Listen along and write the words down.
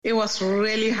It was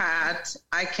really hard.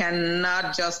 I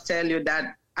cannot just tell you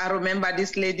that. I remember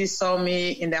this lady saw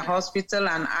me in the hospital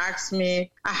and asked me,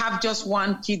 I have just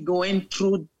one kid going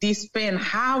through this pain.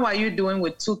 How are you doing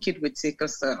with two kids with sickle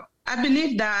cell? I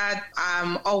believe that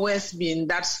I'm always been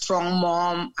that strong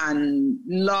mom and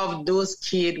love those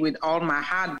kids with all my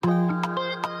heart.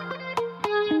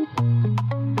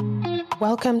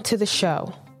 Welcome to the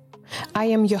show. I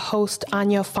am your host,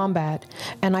 Anya Fombad,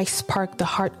 and I spark the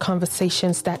hard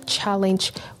conversations that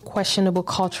challenge questionable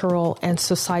cultural and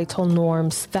societal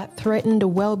norms that threaten the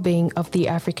well-being of the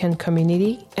African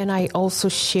community. And I also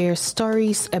share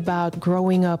stories about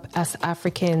growing up as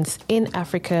Africans in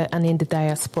Africa and in the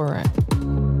diaspora.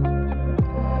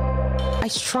 I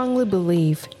strongly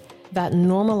believe that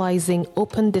normalizing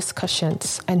open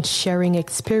discussions and sharing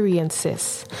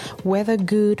experiences, whether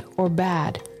good or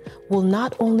bad, will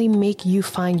not only make you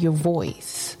find your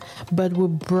voice, but will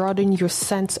broaden your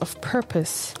sense of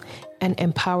purpose and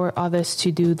empower others to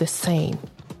do the same.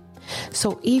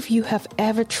 So if you have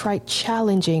ever tried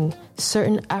challenging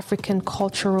certain African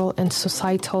cultural and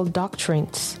societal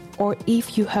doctrines, or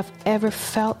if you have ever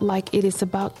felt like it is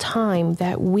about time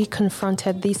that we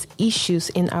confronted these issues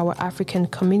in our African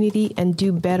community and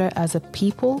do better as a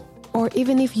people, or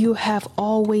even if you have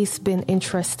always been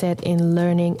interested in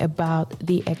learning about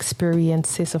the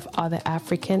experiences of other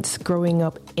Africans growing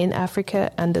up in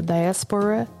Africa and the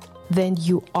diaspora, then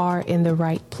you are in the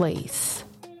right place.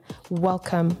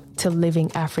 Welcome to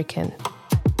Living African.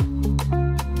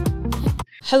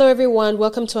 Hello everyone,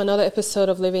 welcome to another episode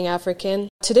of Living African.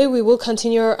 Today we will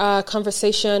continue our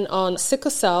conversation on sickle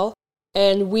cell,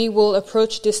 and we will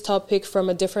approach this topic from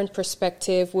a different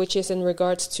perspective, which is in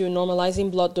regards to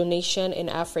normalizing blood donation in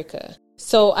Africa.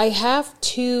 So I have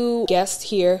two guests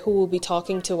here who will be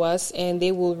talking to us, and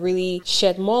they will really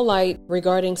shed more light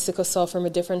regarding sickle cell from a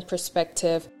different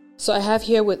perspective. So I have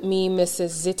here with me Mrs.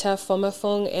 Zita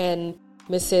Fomafung and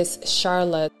Mrs.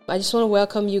 Charlotte. I just want to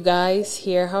welcome you guys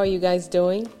here. How are you guys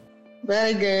doing?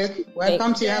 Very good.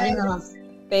 Welcome to having us.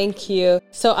 Thank you.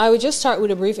 So I would just start with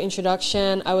a brief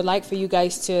introduction. I would like for you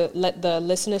guys to let the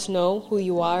listeners know who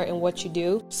you are and what you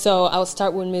do. So I'll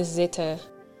start with Ms. Zita.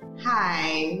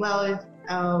 Hi. Well,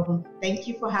 thank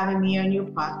you for having me on your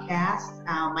podcast.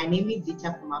 My name is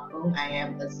Zita Fomafung. I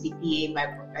am a CPA by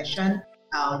profession,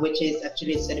 which is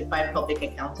actually a certified public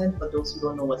accountant for those who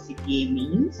don't know what CPA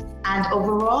means. And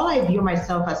overall, I view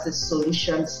myself as a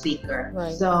solution seeker.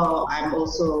 Right. So I'm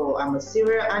a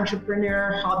serial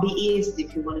entrepreneur, hobbyist,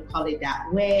 if you want to call it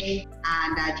that way.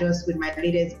 And I just, with my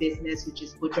latest business, which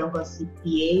is Bojongo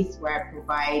CPAs, where I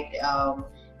provide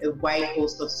a wide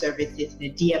host of services in the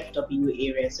DFW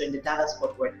area, so in the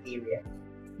Dallas-Fort Worth area.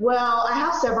 Well, I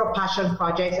have several passion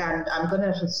projects, and I'm going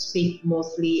to speak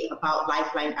mostly about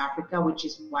Lifeline Africa, which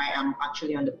is why I'm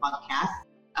actually on the podcast.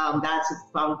 That's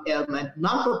a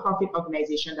non-for-profit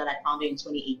organization that I founded in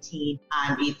 2018,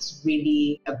 and it's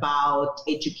really about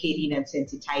educating and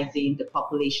sensitizing the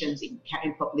population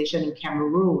in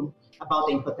Cameroon about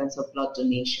the importance of blood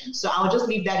donation. So I'll just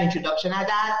leave that introduction at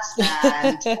that,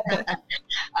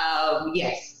 and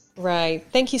yes. Right.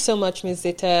 Thank you so much, Ms.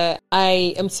 Zita.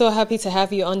 I am so happy to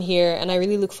have you on here, and I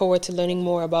really look forward to learning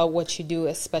more about what you do,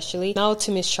 especially. Now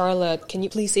to Ms. Charlotte, can you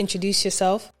please introduce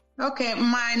yourself? Okay,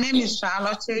 my name is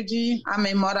Charlotte Cheji. I'm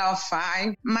a mother of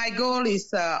 5. My goal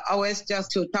is always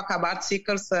just to talk about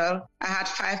sickle cell. I had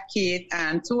 5 kids,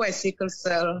 and 2 were sickle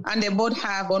cell, and they both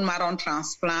have bone marrow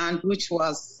transplant, which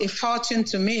was a fortune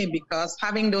to me because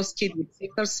having those kids with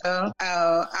sickle cell,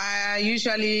 I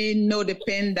usually know the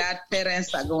pain that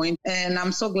parents are going, and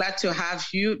I'm so glad to have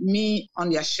me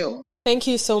on your show. Thank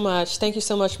you so much. Thank you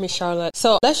so much, Ms. Charlotte.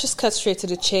 So let's just cut straight to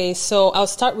the chase. So I'll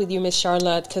start with you, Ms.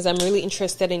 Charlotte, because I'm really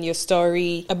interested in your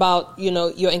story about,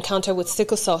 your encounter with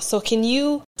sickle cell. So can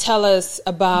you tell us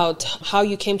about how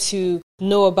you came to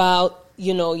know about,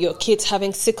 your kids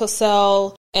having sickle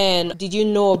cell? And did you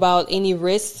know about any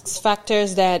risks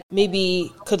factors that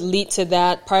maybe could lead to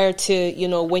that prior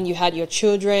to, when you had your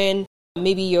children,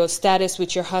 maybe your status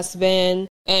with your husband,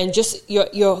 and just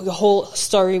your whole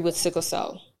story with sickle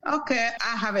cell? Okay,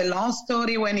 I have a long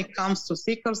story when it comes to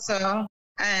sickle cell.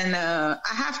 And I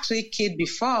have 3 kids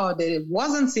before. There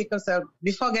wasn't sickle cell.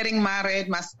 Before getting married,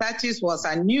 my status was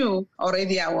I knew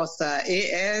already I was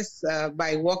AS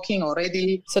by working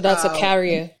already. So that's a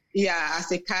carrier. Yeah,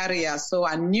 as a carrier. So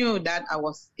I knew that I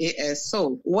was AS.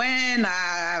 So when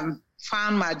I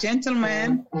found my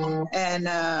gentleman and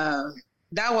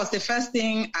that was the first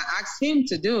thing I asked him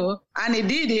to do. And he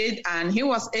did it. And he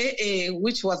was AA,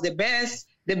 which was the best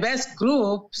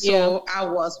group. So I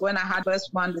was, when I had first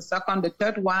one, the second, the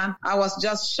third one, I was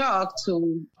just shocked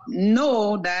to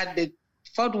know that the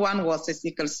fourth one was a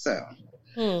sickle cell.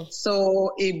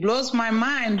 So it blows my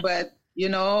mind, but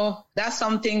that's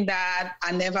something that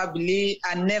I never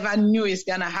knew is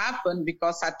going to happen,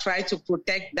 because I tried to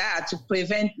protect that, to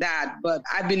prevent that. But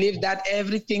I believe that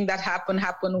everything that happened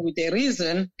with a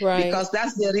reason, right? Because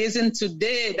that's the reason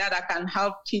today that I can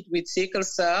help kids with sickle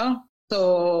cell.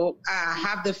 So I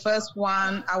have the first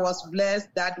one. I was blessed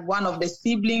that one of the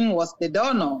siblings was the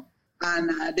donor.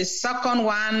 And the second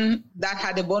one that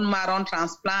had a bone marrow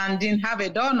transplant didn't have a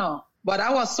donor. But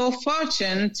I was so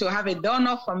fortunate to have a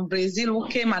donor from Brazil who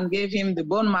came and gave him the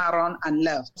bone marrow and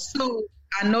left. So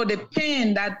I know the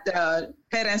pain that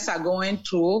parents are going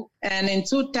through. And in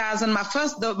 2000, my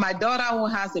daughter who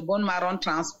has a bone marrow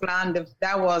transplant,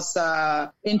 that was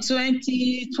in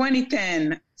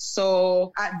 2010.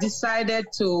 So I decided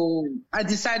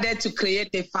to create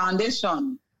a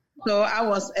foundation. So I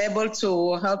was able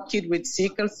to help kids with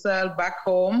sickle cell back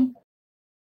home.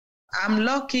 I'm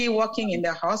lucky working in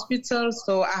the hospital,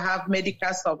 so I have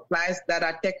medical supplies that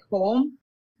I take home.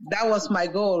 That was my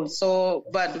goal. So,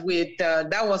 but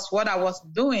that was what I was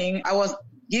doing. I was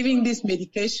giving this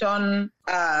medication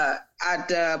at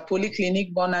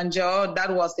Polyclinic Bonanjo.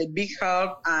 That was a big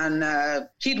help, and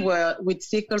kids with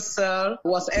sickle cell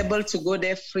was able to go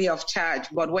there free of charge.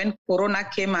 But when Corona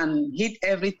came and hit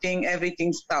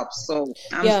everything stopped. So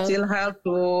I'm still helped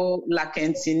to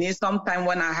Lakentini. Sometimes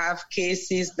when I have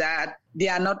cases that they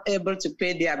are not able to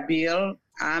pay their bill,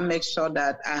 I make sure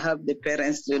that I help the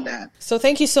parents do that. So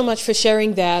thank you so much for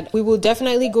sharing that. We will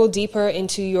definitely go deeper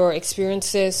into your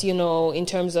experiences, in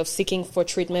terms of seeking for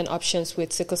treatment options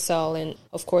with sickle cell and,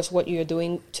 of course, what you're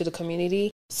doing to the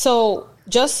community. So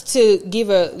just to give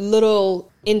a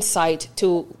little insight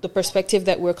to the perspective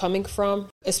that we're coming from,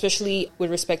 especially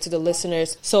with respect to the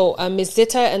listeners. So Ms.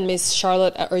 Zita and Ms.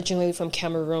 Charlotte are originally from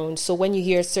Cameroon. So when you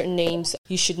hear certain names,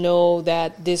 you should know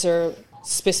that these are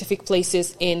specific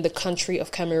places in the country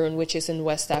of Cameroon, which is in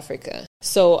West Africa.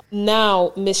 So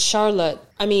now, Miss Charlotte,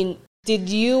 did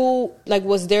you,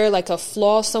 was there a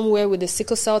flaw somewhere with the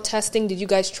sickle cell testing? Did you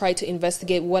guys try to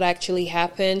investigate what actually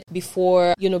happened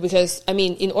before, because,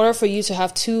 in order for you to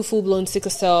have two full-blown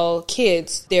sickle cell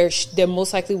kids, there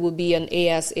most likely will be an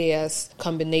AS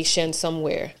combination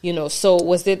somewhere, So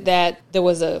was it that there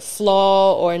was a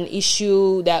flaw or an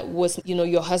issue that was,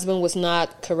 your husband was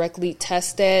not correctly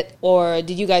tested? Or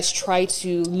did you guys try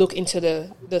to look into the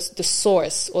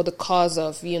source or the cause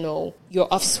of, your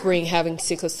offspring having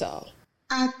sickle cell?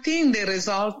 I think the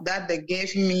result that they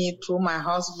gave me through my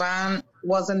husband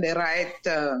wasn't the right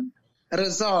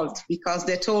result, because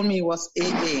they told me it was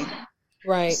AA.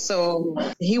 Right. So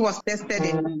he was tested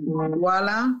in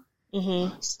Douala.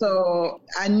 Mm-hmm. So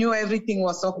I knew everything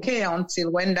was okay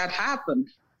until when that happened.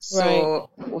 So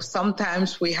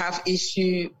sometimes we have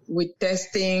issue with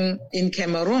testing in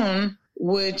Cameroon,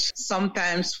 which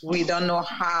sometimes we don't know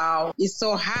how. It's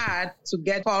so hard to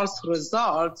get false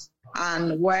results,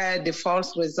 and where the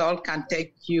false result can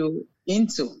take you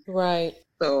into. Right.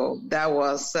 So that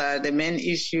was the main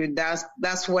issue.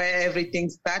 That's where everything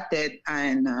started.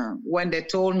 And when they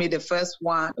told me the first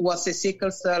one was a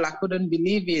sickle cell, I couldn't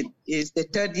believe it. It's the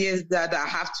third year that I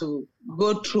have to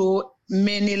go through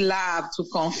many labs to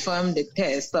confirm the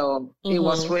test. So it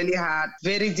was really hard,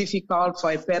 very difficult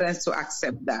for parents to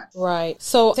accept that. Right.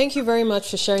 So thank you very much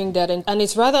for sharing that. And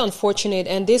it's rather unfortunate.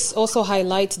 And this also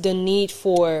highlights the need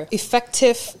for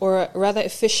effective or rather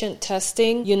efficient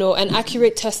testing, and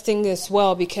accurate testing as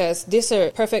well, because this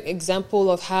is a perfect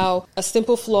example of how a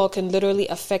simple flaw can literally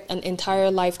affect an entire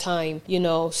lifetime,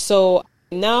 So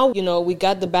now, we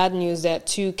got the bad news that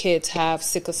 2 kids have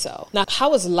sickle cell. Now, how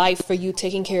was life for you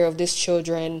taking care of these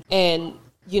children? And,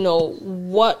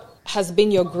 what has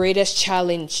been your greatest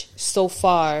challenge so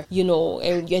far,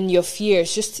 and your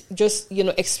fears, just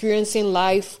experiencing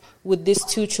life with these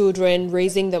 2 children,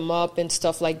 raising them up and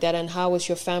stuff like that? And how was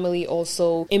your family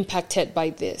also impacted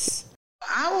by this?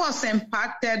 I was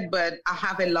impacted, but I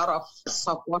have a lot of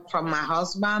support from my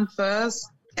husband first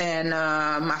and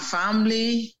my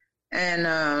family. And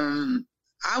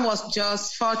I was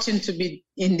just fortunate to be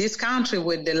in this country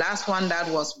with the last one that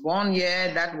was born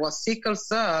here, that was sickle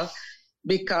cell,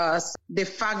 because the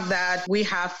fact that we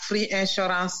have free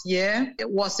insurance here, it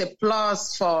was a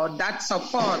plus for that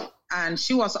support. And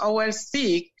she was always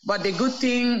sick, but the good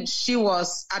thing, she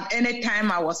was, at any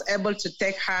time I was able to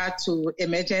take her to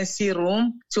emergency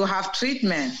room to have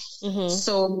treatment. Mm-hmm.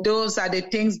 So those are the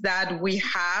things that we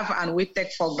have and we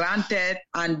take for granted.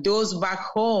 And those back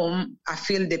home, I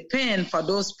feel the pain for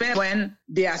those parents when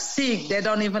they are sick. They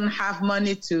don't even have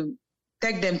money to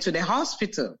take them to the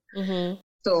hospital. Mm-hmm.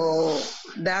 So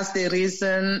that's the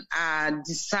reason I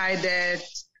decided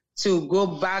to go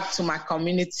back to my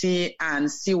community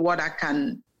and see what I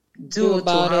can do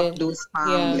to help those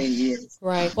families. Yeah. Yes.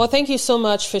 Right. Well, thank you so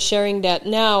much for sharing that.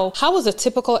 Now, how was a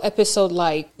typical episode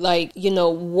like? Like,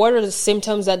 what are the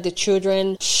symptoms that the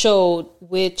children showed,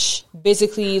 which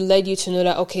basically led you to know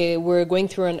that, okay, we're going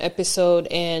through an episode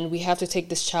and we have to take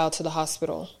this child to the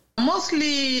hospital?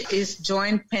 Mostly it's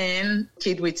joint pain,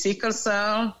 kid with sickle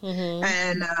cell.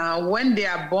 And when they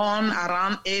are born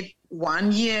around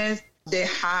 1 year, they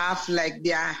have like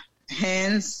their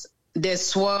hands, they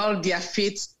swell, their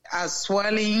feet are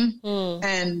swelling,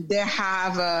 and they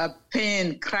have a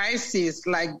pain crisis,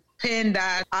 like pain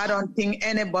that I don't think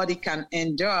anybody can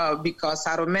endure, because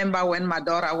I remember when my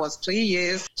daughter was 3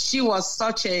 years, she was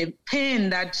such a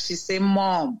pain that she said,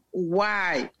 Mom,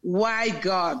 why? Why,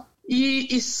 God?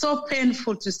 It is so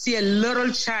painful to see a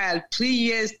little child, 3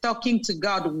 years, talking to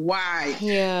God. Why?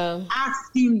 Yeah.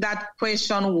 Asking that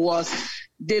question was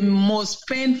the most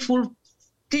painful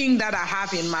thing that I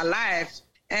have in my life.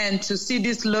 And to see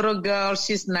this little girl,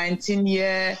 she's 19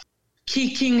 years,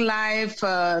 kicking life,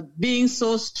 being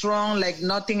so strong, like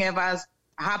nothing ever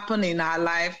happened in her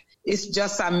life. It's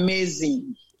just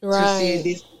amazing to see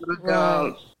this little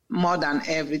girl more than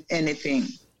anything.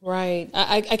 Right.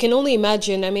 I can only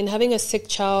imagine. I mean, having a sick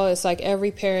child is like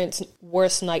every parent's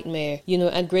worst nightmare,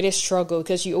 and greatest struggle,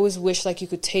 because you always wish like you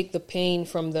could take the pain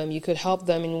from them. You could help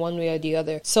them in one way or the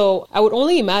other. So I would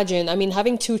only imagine,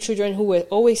 having 2 children who were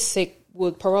always sick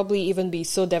would probably even be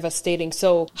so devastating.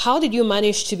 So how did you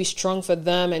manage to be strong for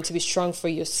them and to be strong for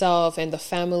yourself and the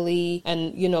family,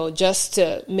 and, just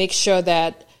to make sure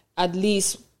that at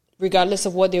least regardless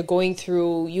of what they're going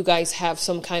through, you guys have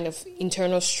some kind of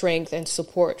internal strength and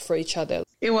support for each other?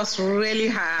 It was really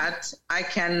hard. I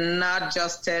cannot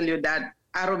just tell you that.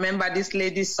 I remember this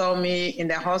lady saw me in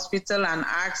the hospital and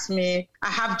asked me, I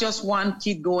have just 1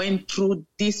 kid going through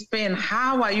this pain.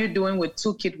 How are you doing with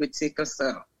 2 kids with sickle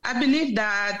cell? I believe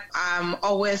that I'm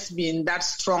always been that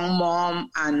strong mom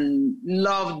and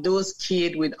love those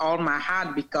kids with all my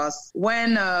heart, because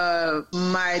when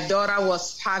my daughter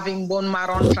was having bone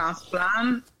marrow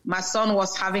transplant, my son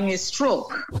was having a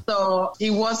stroke. So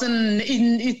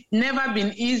it never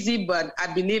been easy, but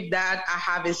I believe that I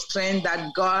have a strength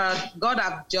that God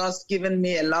have just given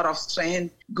me a lot of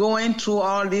strength going through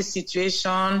all this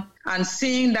situation, and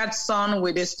seeing that son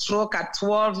with a stroke at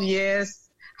 12 years,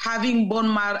 having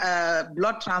bone marrow,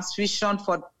 blood transfusion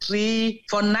for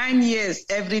 9 years,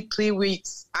 every 3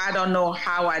 weeks. I don't know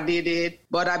how I did it,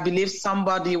 but I believe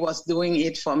somebody was doing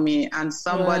it for me, and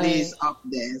somebody is up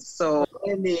there. So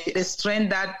really, the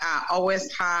strength that I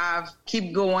always have,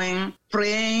 keep going,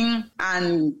 praying,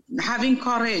 and having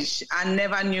courage. I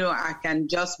never knew I can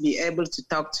just be able to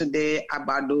talk today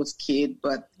about those kids,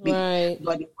 but it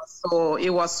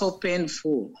was so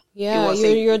painful. Yeah,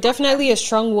 you're definitely a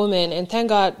strong woman, and thank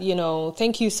God,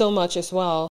 thank you so much as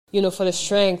well, for the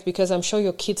strength, because I'm sure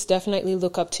your kids definitely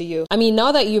look up to you.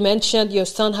 Now that you mentioned your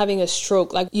son having a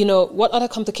stroke, what other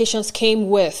complications came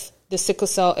with the sickle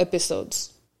cell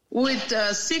episodes? With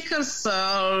sickle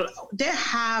cell, they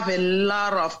have a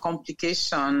lot of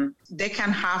complications. They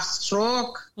can have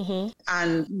stroke,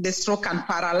 and the stroke can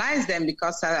paralyze them,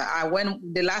 because I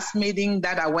went the last meeting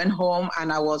that I went home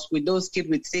and I was with those kids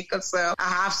with sickle cell. I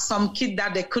have some kids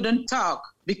that they couldn't talk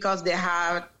because they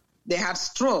had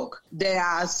stroke. There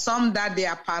are some that they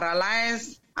are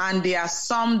paralyzed, and there are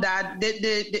some that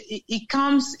it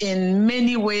comes in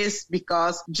many ways,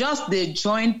 because just the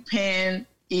joint pain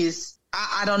is,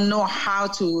 I don't know how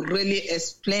to really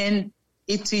explain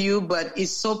it to you, but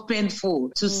it's so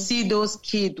painful to see those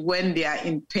kids when they are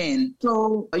in pain.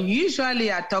 So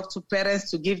usually I talk to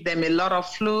parents to give them a lot of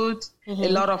fluid, a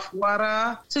lot of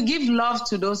water, to give love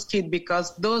to those kids,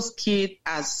 because those kids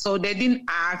they didn't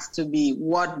ask to be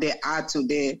what they are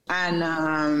today,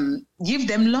 and give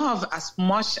them love as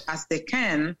much as they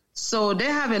can. So they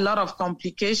have a lot of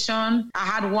complication. I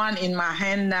had one in my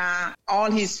hand now. All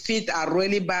his feet are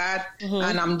really bad,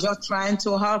 and I'm just trying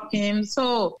to help him.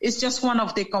 So it's just one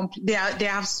of the they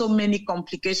have so many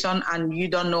complications, and you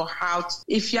don't know how to,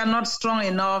 if you're not strong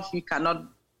enough, you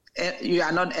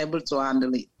are not able to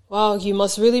handle it. Wow, you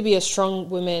must really be a strong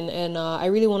woman, and I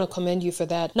really want to commend you for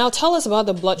that. Now, tell us about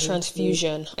the blood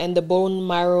transfusion and the bone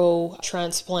marrow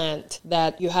transplant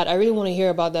that you had. I really want to hear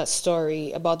about that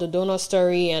story, about the donor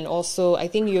story, and also I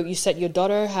think you said your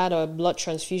daughter had a blood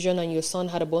transfusion and your son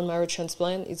had a bone marrow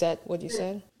transplant. Is that what you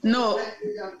said? No,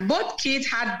 both kids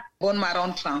had bone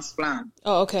marrow transplant.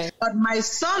 Oh, okay. But my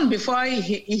son, before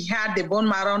he had the bone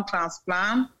marrow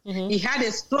transplant, he had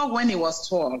a stroke when he was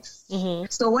 12.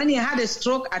 So when he had a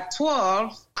stroke at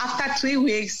 12, after 3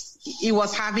 weeks, he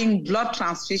was having blood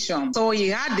transfusion. So he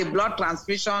had the blood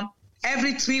transfusion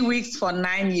every 3 weeks for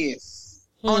 9 years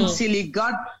until he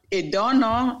got a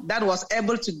donor that was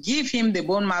able to give him the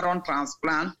bone marrow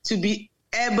transplant to be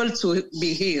able to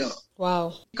be healed.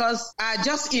 Wow. Because I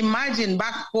just imagine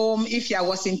back home, if I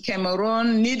was in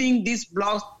Cameroon needing this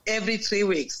blood every 3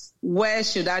 weeks, where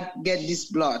should I get this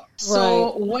blood? Right.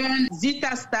 So when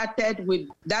Zita started with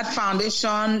that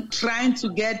foundation, trying to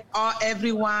get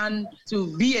everyone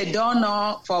to be a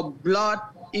donor for blood,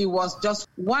 it was just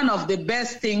one of the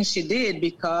best things she did,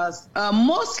 because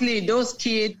mostly those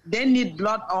kids, they need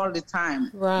blood all the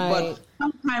time. Right. But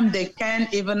sometimes they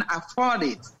can't even afford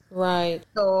it. Right.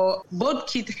 So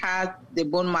both kids had the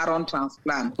bone marrow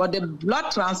transplant, but the blood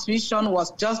transfusion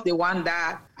was just the one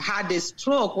that had a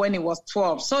stroke when he was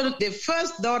 12. So the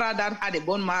first daughter that had a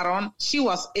bone marrow, she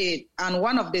was 8, and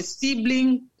one of the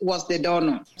siblings was the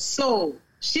donor. So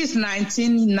she's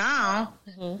 19 now.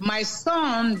 Mm-hmm. My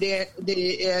son,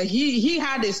 he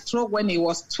had a stroke when he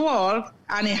was 12,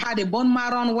 and he had a bone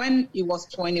marrow when he was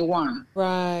 21.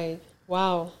 Right.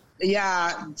 Wow.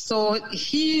 Yeah, so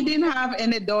he didn't have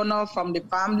any donor from the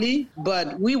family,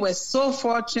 but we were so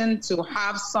fortunate to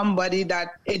have somebody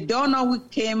a donor who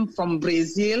came from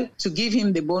Brazil to give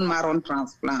him the bone marrow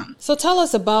transplant. So tell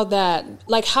us about that.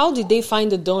 Like, how did they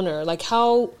find the donor? Like,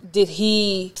 how did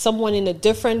someone in a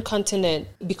different continent,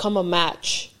 become a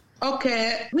match?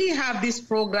 Okay, we have this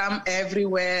program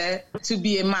everywhere to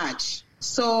be a match.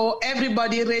 So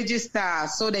everybody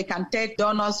registers so they can take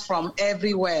donors from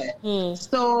everywhere.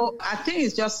 So I think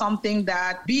it's just something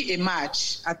that be a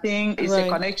match. I think it's a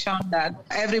connection that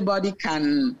everybody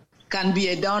can be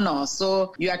a donor.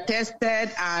 So you are tested,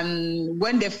 and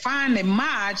when they find a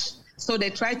match, so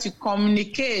they try to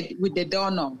communicate with the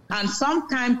donor. And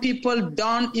sometimes people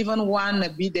don't even want to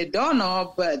be the donor,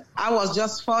 but I was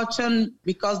just fortunate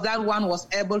because that one was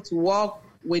able to work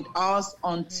with us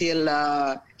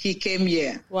until he came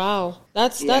here. Wow,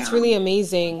 that's really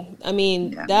amazing. I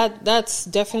mean, that's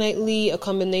definitely a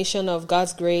combination of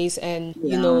God's grace and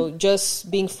just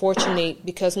being fortunate,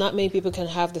 because not many people can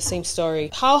have the same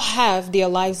story. How have their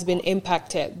lives been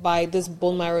impacted by this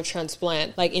bone marrow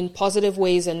transplant, like in positive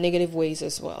ways and negative ways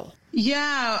as well?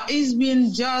 Yeah, it's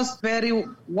been just very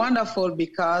wonderful,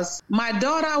 because my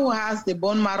daughter, who has the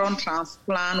bone marrow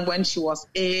transplant when she was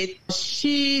 8,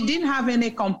 she didn't have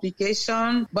any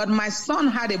complication, but my son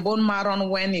had a bone marrow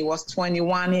when he was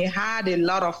 21. He had a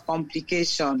lot of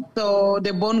complications. So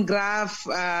the bone graft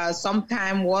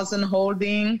sometimes wasn't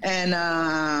holding,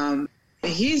 and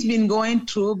he's been going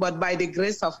through, but by the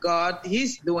grace of God,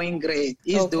 he's doing great.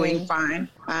 He's doing fine.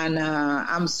 And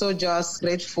I'm so just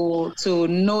grateful to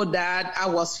know that I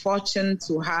was fortunate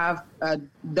to have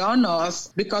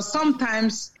donors, because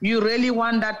sometimes you really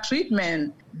want that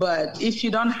treatment, but if you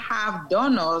don't have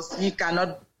donors, you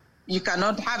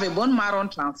cannot have a bone marrow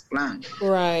transplant.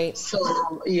 Right.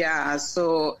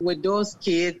 So with those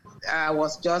kids, I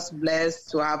was just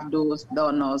blessed to have those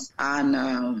donors,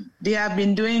 and they have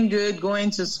been doing good,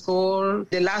 going to school.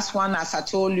 The last one, as I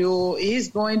told you, he's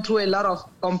going through a lot of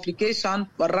complications,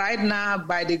 but right now,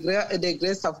 by the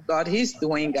grace of God, he's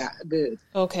doing good.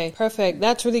 Okay, perfect.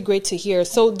 That's really great to hear.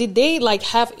 So did they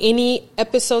have any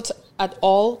episodes at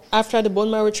all after the bone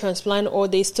marrow transplant, or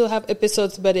they still have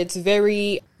episodes, but it's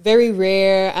very, very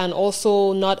rare and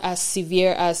also not as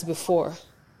severe as before?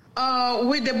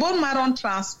 With the bone marrow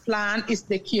transplant, it's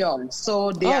the cure,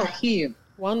 so they are healed.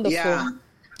 Wonderful. Yeah.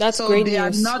 That's so great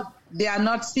news. They are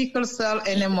not sickle cell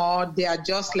anymore. They are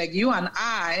just like you and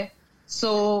I.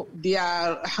 So they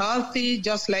are healthy,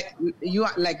 just like you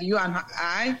and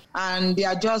I, and they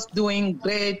are just doing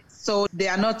great. So they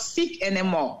are not sick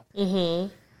anymore.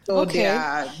 Mm-hmm. So okay.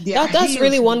 That's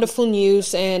really wonderful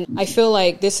news, and I feel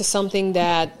like this is something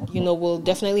that will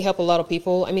definitely help a lot of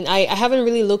people. I mean, I haven't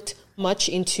really looked much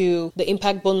into the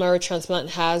impact bone marrow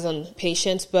transplant has on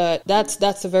patients, but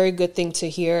that's a very good thing to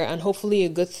hear, and hopefully a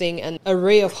good thing and a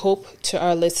ray of hope to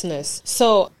our listeners.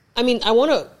 So, I mean, I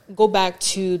want to go back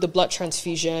to the blood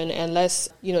transfusion, and let's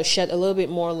shed a little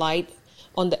bit more light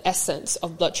on the essence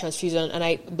of blood transfusion. And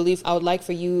I believe I would like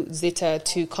for you, Zita,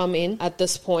 to come in at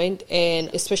this point,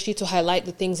 and especially to highlight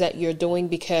the things that you're doing,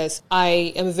 because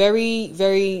I am very,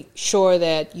 very sure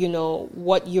that,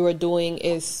 what you are doing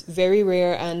is very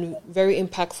rare and very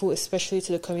impactful, especially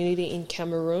to the community in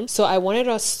Cameroon. So I wanted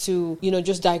us to,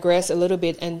 just digress a little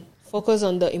bit and focus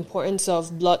on the importance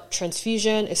of blood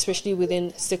transfusion, especially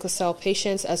within sickle cell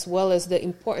patients, as well as the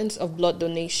importance of blood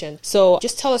donation. So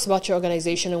just tell us about your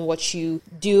organization and what you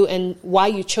do and why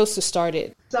you chose to start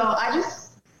it. So I just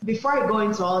Before I go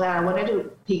into all that, I wanted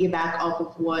to piggyback off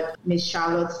of what Ms.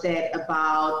 Charlotte said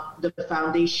about the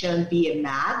foundation be a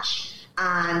match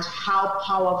and how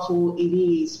powerful it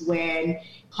is when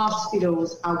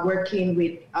hospitals are working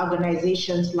with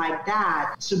organizations like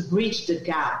that to bridge the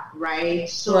gap, right?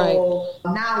 So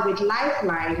now with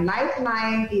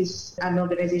Lifeline is an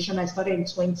organization I started in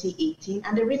 2018.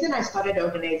 And the reason I started the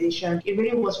organization, it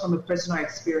really was from a personal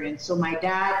experience. So my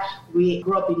dad, we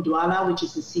grew up in Douala, which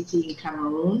is a city in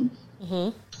Cameroon.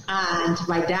 Mm-hmm. And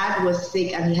my dad was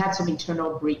sick and he had some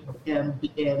internal bleeding.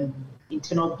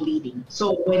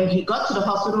 So when he got to the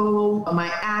hospital,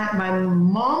 my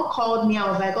mom called me.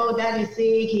 I was like, oh, Dad is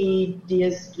sick. He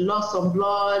just lost some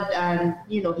blood and,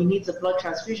 he needs a blood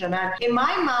transfusion. And in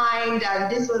my mind, and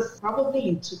this was probably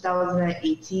in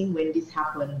 2018 when this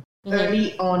happened,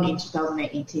 early on in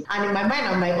 2018. And in my mind,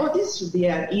 I'm like, oh, this should be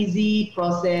an easy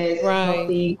process,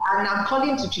 nothing. And I'm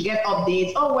calling to get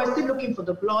updates. Oh, we're still looking for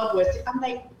the blood. I'm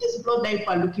like, this blood that you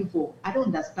are looking for, I don't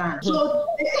understand. So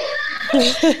they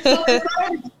started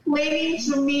explaining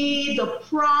to me the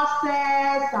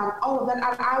process and all of that.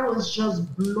 And I was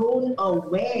just blown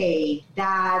away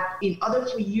that in order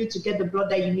for you to get the blood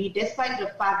that you need, despite the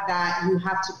fact that you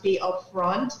have to pay up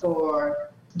front for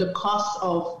the cost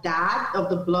of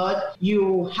the blood,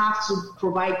 you have to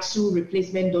provide 2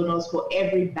 replacement donors for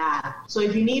every bag. So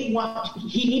if you need one,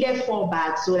 he needed 4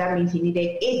 bags, so that means he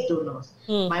needed 8 donors.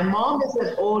 My mom is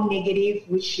an O negative,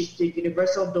 which is the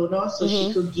universal donor, so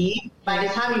she could give. By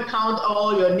the time you count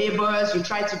all your neighbors, you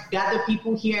try to gather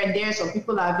people here and there. Some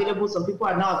people are available, some people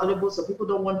are not available, some people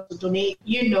don't want to donate.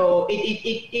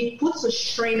 It puts a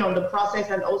strain on the process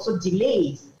and also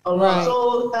delays. Right.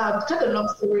 So, cut a long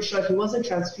story short, he wasn't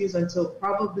transfused until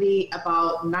probably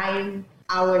about 9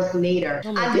 hours later.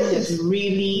 And this is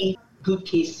really good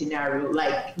case scenario.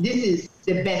 Like, this is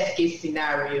the best case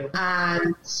scenario.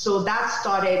 And so that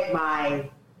started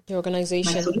the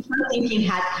organization. My solution thinking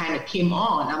hat kind of came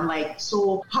on. I'm like,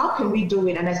 so how can we do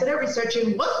it? And I started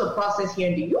researching what's the process here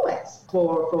in the US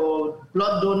for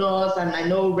blood donors. And I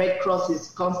know Red Cross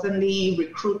is constantly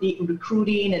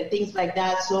recruiting and things like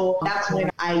that. So that's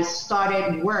when I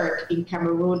started work in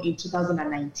Cameroon in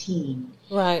 2019.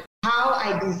 Right. How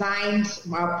I designed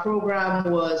my program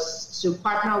was to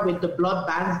partner with the blood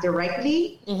banks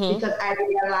directly because I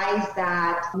realized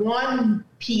that one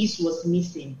piece was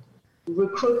missing: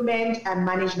 recruitment and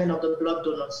management of the blood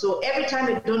donor. So every time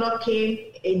a donor came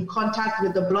in contact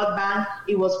with the blood bank,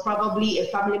 it was probably a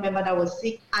family member that was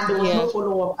sick and there was no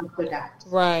follow-up after that.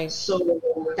 Right. So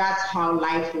that's how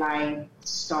Lifeline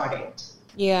started.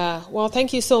 Yeah. Well,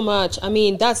 thank you so much. I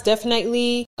mean, that's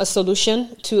definitely a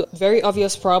solution to a very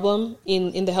obvious problem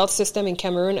in the health system in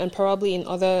Cameroon and probably in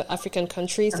other African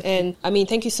countries. And I mean,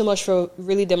 thank you so much for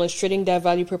really demonstrating that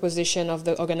value proposition of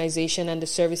the organization and the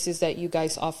services that you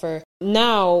guys offer.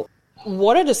 Now,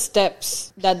 what are the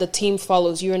steps that the team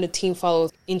follows, you and the team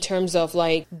follows, in terms of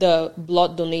like the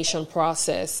blood donation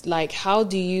process? Like, how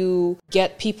do you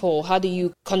get people? How do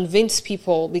you convince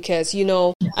people? Because,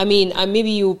 I mean,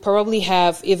 maybe you probably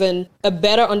have even a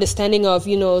better understanding of,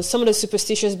 some of the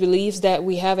superstitious beliefs that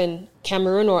we have in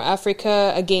Cameroon or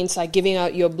Africa against like giving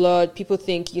out your blood. People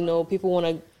think, people want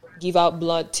to give out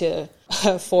blood to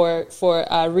for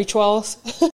rituals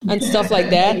and stuff like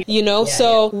that,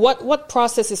 So what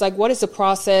process is like, what is the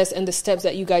process and the steps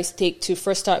that you guys take to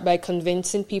first start by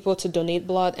convincing people to donate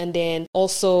blood and then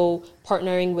also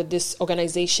partnering with these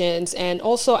organizations? And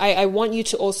also I want you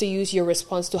to also use your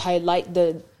response to highlight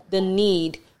the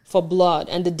need for blood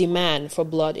and the demand for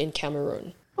blood in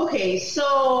Cameroon. Okay,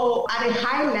 so at a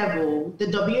high level,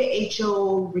 the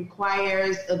WHO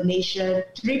requires a nation,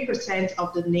 3%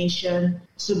 of the nation,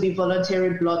 to be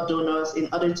voluntary blood donors in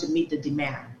order to meet the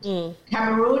demand.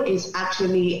 Cameroon is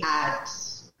actually at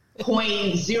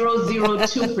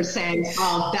 0.002%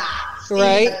 of that.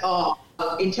 Right.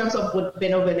 In terms of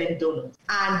benevolent donors.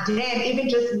 And then even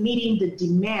just meeting the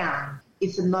demand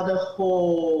is another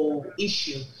whole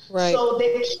issue. Right. So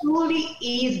there truly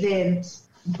isn't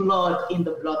blood in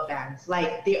the blood banks.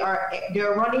 Like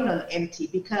they're running on empty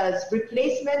because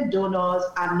replacement donors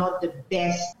are not the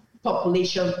best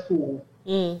population pool.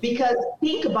 Because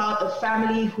think about a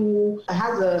family who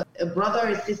has a brother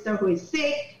or sister who is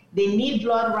sick, they need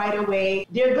blood right away,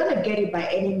 they're going to get it by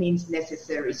any means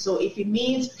necessary. So if it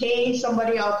means paying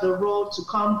somebody off the road to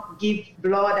come give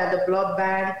blood at the blood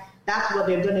bank, that's what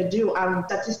they're going to do. And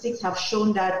statistics have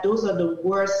shown that those are the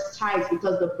worst types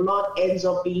because the blood ends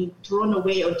up being thrown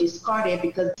away or discarded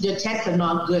because the tests are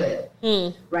not good,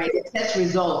 right? The test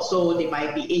results, so they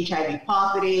might be HIV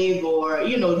positive or,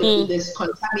 there's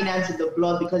contaminants in the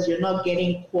blood because you're not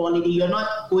getting quality. You're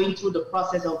not going through the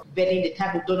process of vetting the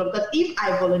type of donor. Because if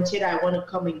I volunteer, I want to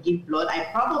come and give blood, I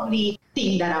probably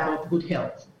think that I'm of good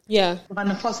health. Yeah. But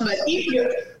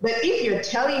if you're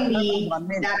telling me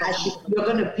that you're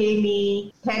going to pay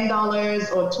me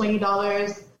 $10 or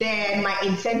 $20, then my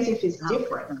incentive is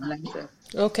different.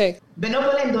 Okay.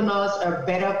 Benevolent donors are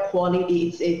better quality.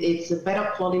 It's a better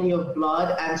quality of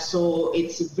blood, and so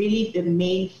it's really the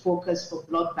main focus for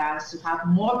blood banks to have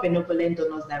more benevolent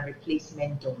donors than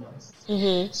replacement donors.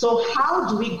 Mm-hmm. So how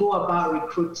do we go about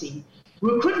recruiting?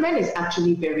 Recruitment is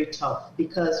actually very tough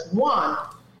because one,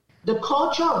 the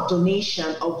culture of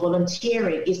donation, of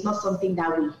volunteering, is not something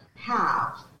that we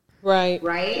have.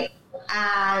 Right?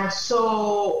 And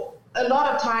so a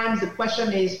lot of times the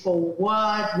question is, for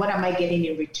what? What am I getting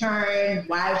in return?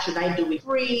 Why should I do it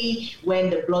free when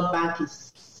the blood bank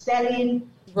is selling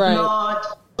blood?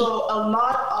 So a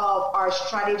lot of our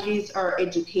strategies are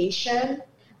education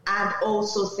and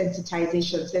also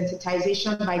sensitization.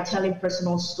 Sensitization by telling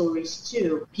personal stories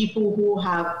too. People who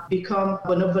have become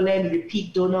benevolent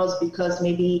repeat donors because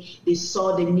maybe they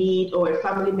saw the need, or a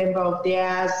family member of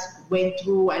theirs went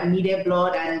through and needed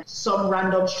blood and some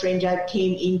random stranger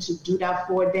came in to do that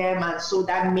for them, and so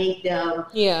that made them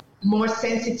more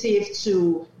sensitive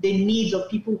to the needs of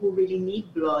people who really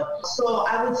need blood. So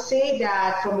I would say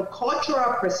that from a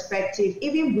cultural perspective,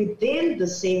 even within the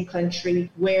same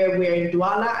country where we're in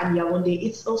Douala and Yaoundé,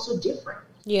 it's also different.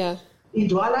 Yeah. In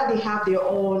Douala, they have their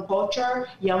own culture.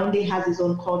 Yaoundé has its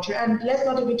own culture. And let's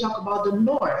not even talk about the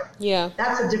north. Yeah.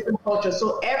 That's a different culture.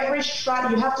 So every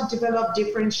strategy, you have to develop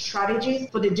different strategies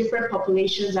for the different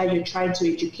populations that you're trying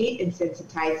to educate and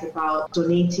sensitize about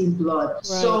donating blood. Right.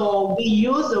 So we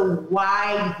use a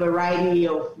wide variety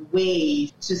of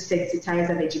ways to sensitize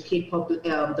and educate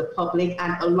the public.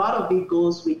 And a lot of it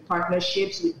goes with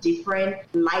partnerships with different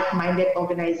like-minded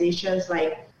organizations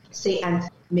like, say, and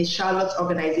Miss Charlotte's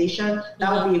organization.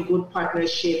 That would be a good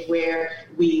partnership where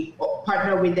we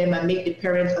partner with them and make the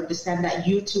parents understand that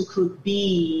you too could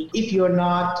be, if you're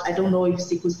not, I don't know if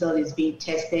sickle cell is being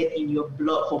tested in your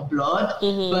blood for blood,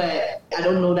 but I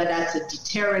don't know that that's a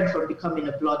deterrent from becoming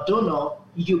a blood donor.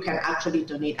 You can actually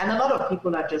donate. And a lot of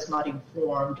people are just not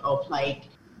informed of like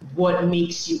what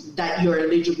makes you that you're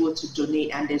eligible to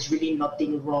donate, and there's really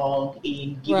nothing wrong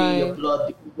in giving your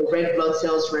blood. The red blood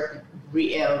cells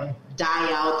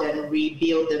die out and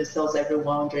rebuild themselves every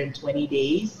 120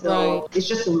 days. So it's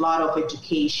just a lot of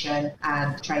education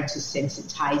and trying to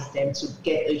sensitize them to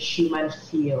get a human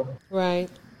feel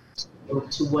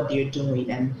to what they're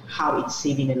doing and how it's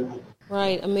saving a life.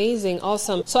 Right. Amazing.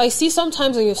 Awesome. So I see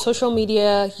sometimes on your social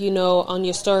media, on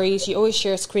your stories, you always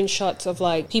share screenshots of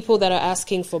like people that are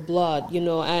asking for blood,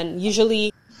 and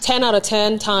usually 10 out of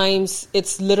 10 times,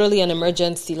 it's literally an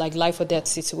emergency, like life or death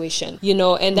situation,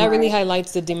 and that really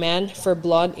highlights the demand for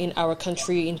blood in our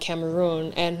country, in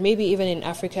Cameroon, and maybe even in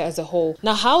Africa as a whole.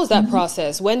 Now, how is that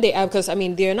process when they, because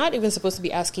they're not even supposed to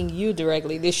be asking you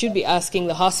directly. They should be asking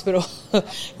the hospital,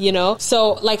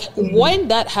 So like when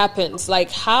that happens, like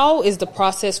how is the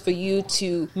process for you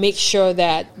to make sure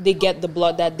that they get the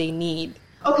blood that they need?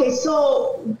 Okay,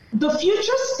 so the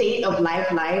future state of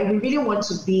Lifeline, we really want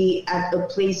to be at a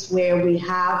place where we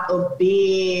have a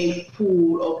big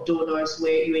pool of donors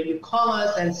where when you call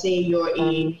us and say you're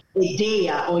in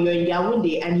Edea or you're in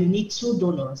Yaoundé and you need 2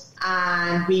 donors,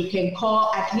 and we can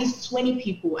call at least 20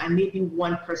 people and maybe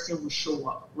one person will show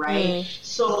up, right?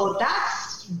 So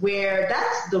that's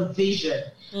the vision.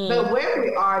 But where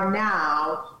we are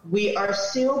now, we are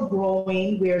still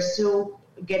growing, we are still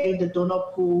getting the donor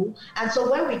pool. And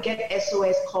so when we get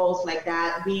SOS calls like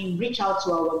that, we reach out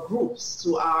to our groups,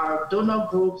 to our donor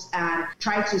groups, and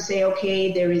try to say,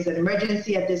 okay, there is an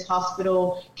emergency at this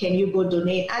hospital. Can you go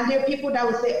donate? And there are people that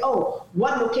will say, oh,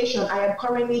 what location? I am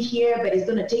currently here, but it's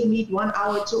going to take me 1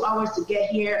 hour, 2 hours to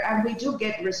get here. And we do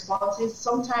get responses.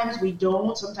 Sometimes we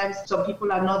don't. Sometimes some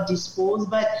people are not disposed.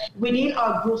 But within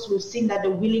our groups, we've seen that the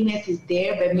willingness is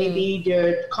there, but maybe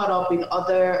they're caught up in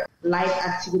other life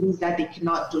activities that they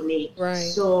cannot donate.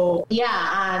 So,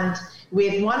 and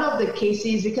with one of the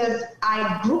cases, because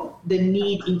I group the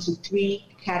need into 3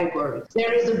 categories.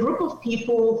 There is a group of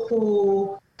people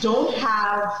who don't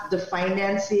have the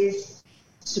finances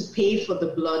to pay for the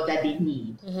blood that they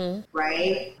need,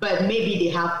 right? But maybe they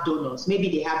have donors, maybe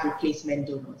they have replacement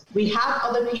donors. We have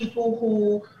other people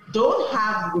who don't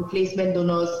have replacement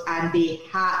donors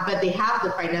but they have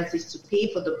the finances to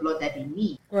pay for the blood that they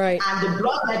need. Right. And the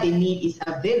blood that they need is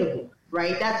available,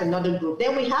 right? That's another group.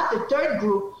 Then we have the third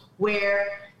group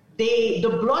where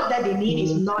the blood that they need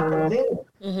is not available.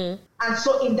 And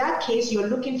so in that case, you're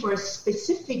looking for a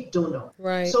specific donor.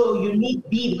 Right. So you need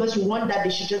B because you want that they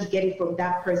should just get it from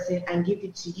that person and give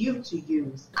it to you to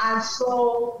use. And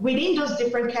so within those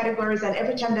different categories, and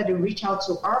every time that they reach out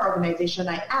to our organization,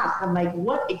 I ask, I'm like,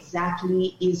 what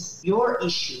exactly is your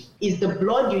issue? Is the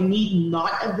blood you need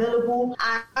not available?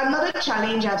 And another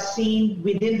challenge I've seen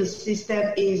within the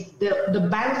system is the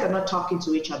banks are not talking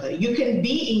to each other. You can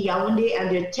be in Yaoundé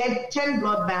and there are 10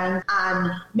 blood banks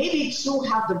and maybe 2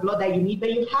 have the blood that you need,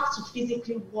 but you have to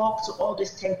physically walk to all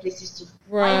these 10 places to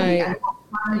find it and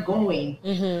find going,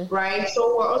 right?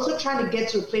 So we're also trying to get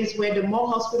to a place where the more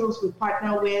hospitals we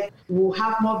partner with, we'll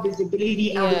have more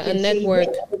visibility and we can a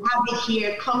network. Say, we have it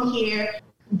here, come here,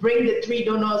 bring the 3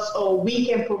 donors, or we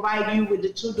can provide you with the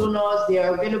 2 donors, they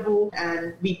are available,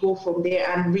 and we go from there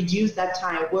and reduce that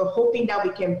time. We're hoping that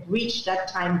we can bridge that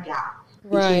time gap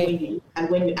between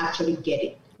when you actually get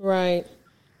it. Right.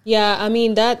 Yeah, I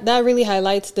mean, that really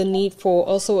highlights the need for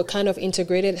also a kind of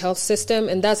integrated health system.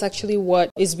 And that's actually what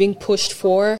is being pushed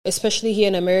for, especially here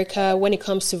in America when it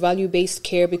comes to value-based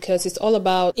care, because it's all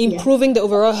about improving the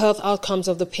overall health outcomes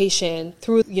of the patient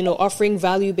through, offering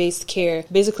value-based care,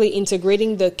 basically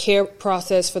integrating the care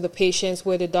process for the patients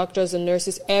where the doctors and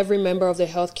nurses, every member of the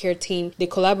healthcare team, they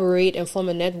collaborate and form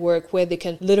a network where they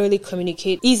can literally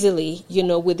communicate easily,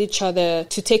 with each other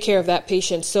to take care of that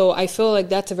patient. So I feel like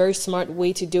that's a very smart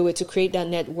way to do it, to create that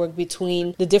network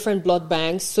between the different blood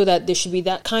banks so that there should be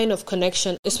that kind of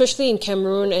connection, especially in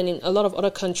Cameroon and in a lot of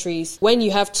other countries. When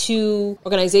you have 2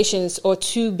 organizations or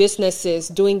 2 businesses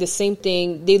doing the same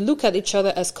thing, they look at each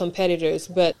other as competitors.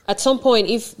 But at some point,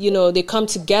 if, they come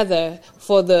together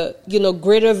for the,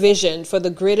 greater vision, for the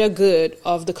greater good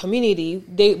of the community,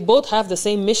 they both have the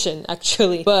same mission,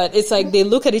 actually. But it's like they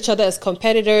look at each other as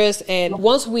competitors. And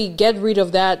once we get rid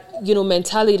of that,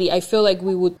 mentality, I feel like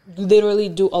we would literally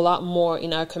do a lot more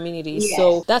in our communities. Yes.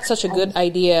 So that's such a good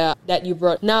idea that you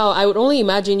brought. Now, I would only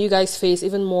imagine you guys face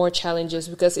even more challenges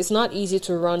because it's not easy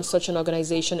to run such an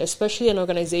organization, especially an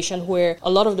organization where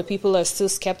a lot of the people are still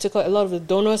skeptical, a lot of the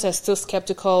donors are still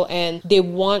skeptical, and they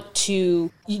want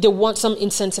some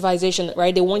incentivization,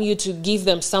 right? They want you to give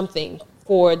them something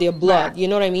for their blood, you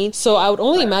know what I mean? So I would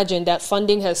only imagine that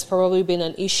funding has probably been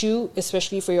an issue,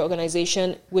 especially for your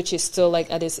organization, which is still like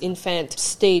at its infant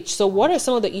stage. So what are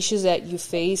some of the issues that you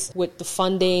face with the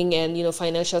funding and,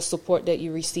 financial support that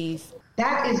you receive?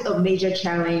 That is a major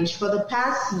challenge. For the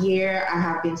past year, I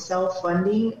have been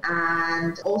self-funding,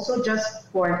 and also just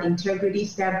for an integrity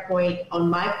standpoint on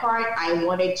my part, I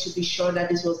wanted to be sure that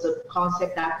this was the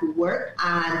concept that could work,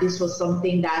 and this was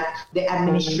something that the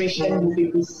administration would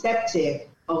be receptive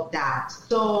of that.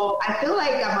 So I feel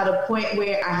like I'm at a point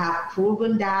where I have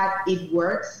proven that it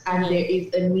works and there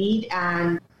is a need,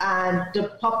 and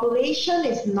the population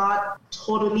is not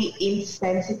totally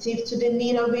insensitive to the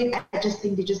need of it. I just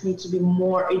think they just need to be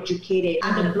more educated,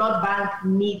 and the blood bank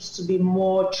needs to be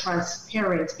more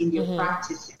transparent in their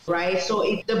practices, right? So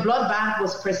if the blood bank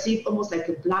was perceived almost like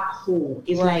a black hole,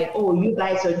 it's like, oh, you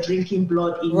guys are drinking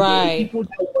blood in there. People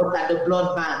don't work at the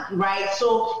blood bank, right?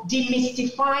 So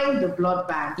demystifying the blood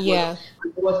bank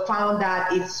was found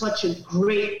that it's such a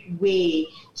great way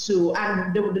to,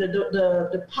 and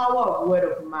the power of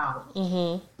word of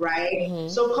mouth, right?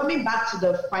 So coming back to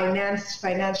the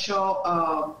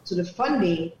financial, to the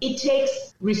funding, it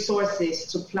takes resources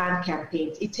to plan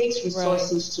campaigns. It takes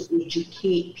resources to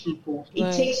educate people.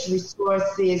 It takes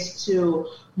resources to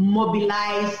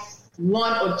mobilize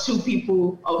 1 or 2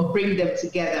 people or bring them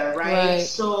together, right?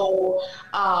 So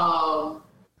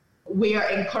we are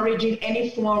encouraging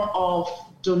any form of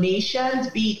donations,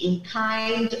 be it in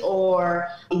kind or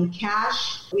in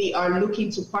cash. We are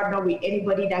looking to partner with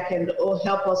anybody that can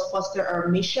help us foster our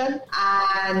mission.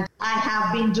 And I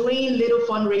have been doing little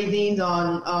fundraisings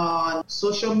on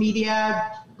social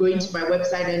media, going to my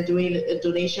website and doing a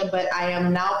donation, but I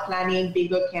am now planning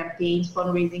bigger campaigns,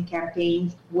 fundraising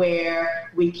campaigns, where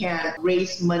we can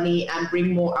raise money and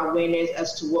bring more awareness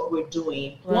as to what we're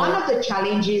doing. One of the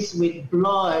challenges with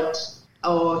blood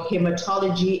or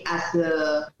hematology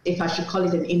if I should call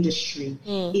it an industry,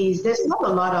 is there's not a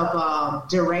lot of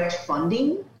direct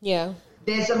funding. Yeah.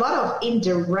 There's a lot of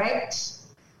indirect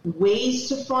ways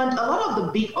to fund. A lot of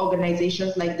the big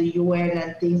organizations like the UN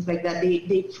and things like that,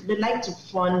 they like to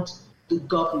fund the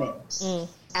government.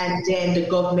 and then the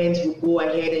government will go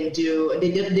ahead and do.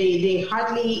 They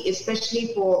hardly,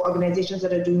 especially for organizations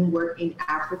that are doing work in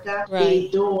Africa, they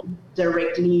don't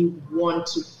directly want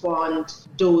to fund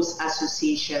those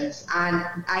associations. And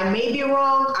I may be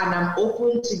wrong, and I'm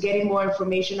open to getting more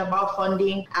information about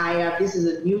funding. This is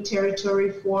a new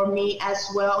territory for me as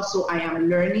well, so I am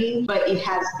learning, but it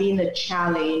has been a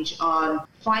challenge on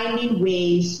finding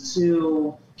ways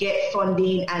to get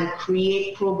funding and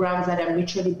create programs that are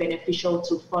mutually beneficial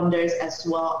to funders as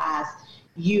well as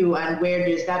you, and where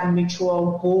there's that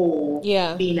mutual goal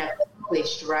being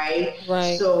accomplished, right?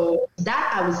 So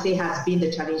that, I would say, has been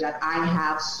the challenge that I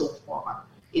have so far,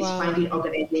 is finding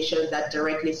organizations that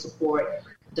directly support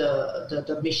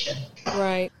the mission.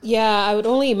 Right. Yeah, I would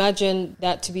only imagine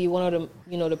that to be one of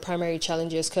the primary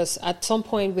challenges, because at some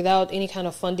point, without any kind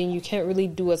of funding, you can't really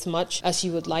do as much as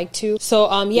you would like to. So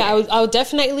I would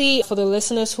definitely, for the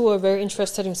listeners who are very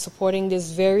interested in supporting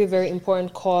this very, very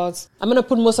important cause, I'm going to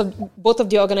put both of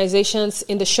the organizations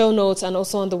in the show notes and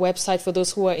also on the website for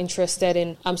those who are interested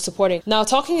in supporting. Now,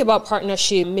 talking about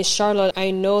partnership, Ms. Charlotte,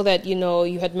 I know that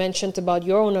you had mentioned about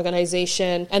your own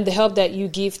organization and the help that you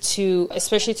give to,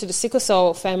 especially to the sickle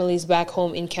cell families back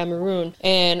home in Cameroon.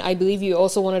 And I believe you're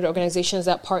also one of the organizations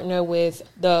that partner with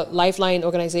the Lifeline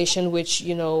organization, which,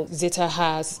 Zita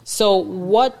has. So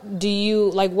what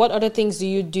other things do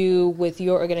you do with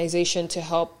your organization to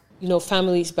help,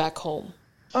 families back home?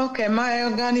 Okay, my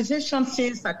organization,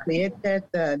 since I created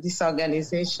this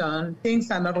organization, things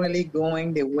are not really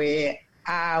going the way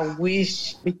I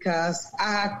wish, because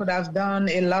I could have done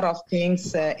a lot of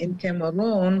things in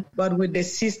Cameroon, but with the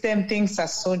system, things are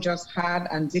so just hard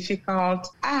and difficult.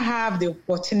 I have the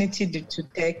opportunity to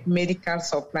take medical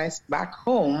supplies back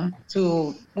home,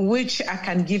 to which I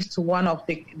can give to one of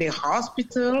the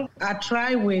hospital. I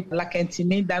tried with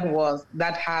Lakentini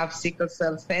that have sickle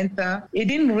cell center. It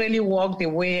didn't really work the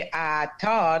way I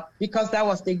thought, because that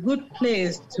was the good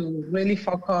place to really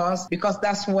focus, because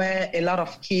that's where a lot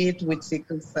of kids with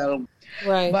sickle cell.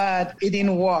 Right. But it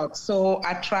didn't work. So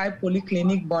I tried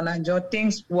Polyclinic Bonanjo.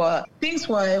 Things were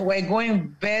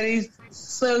going very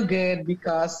so good,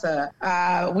 because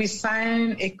we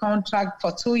signed a contract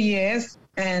for 2 years,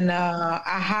 and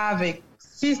I have a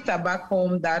sister back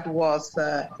home that was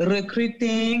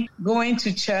recruiting, going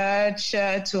to church,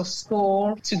 to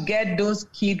school, to get those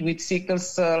kids with sickle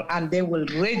cell, and they will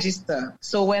register.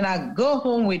 So when I go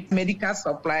home with medical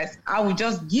supplies, I will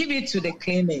just give it to the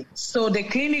clinic. So the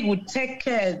clinic would take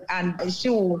care, and she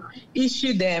will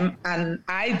issue them an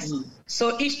ID.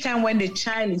 So each time when the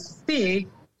child is sick,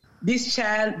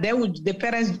 the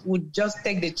parents would just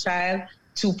take the child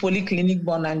to Polyclinic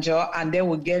Bonanjo, and they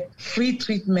will get free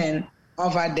treatment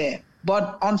over there.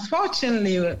 But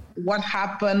unfortunately, what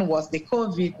happened was the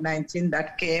COVID-19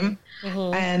 that came,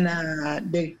 and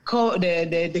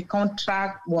the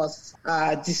contract was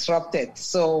disrupted.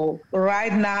 So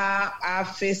right now, I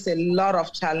face a lot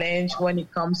of challenge when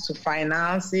it comes to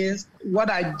finances.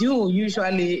 What I do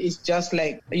usually is just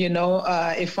like,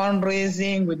 a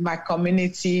fundraising with my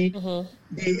community.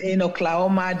 In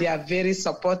Oklahoma, they are very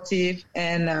supportive.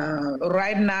 And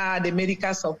right now, the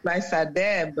medical supplies are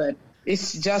there, but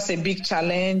it's just a big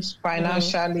challenge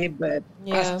financially, but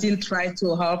I still try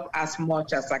to help as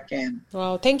much as I can.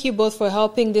 Well, thank you both for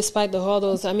helping despite the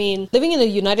hurdles. I mean, living in the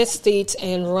United States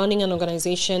and running an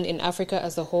organization in Africa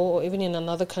as a whole, or even in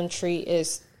another country,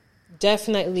 is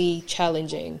definitely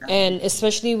challenging. And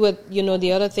especially with,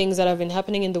 the other things that have been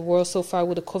happening in the world so far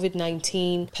with the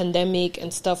COVID-19 pandemic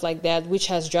and stuff like that, which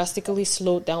has drastically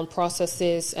slowed down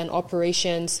processes and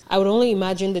operations. I would only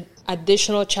imagine the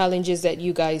additional challenges that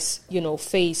you guys,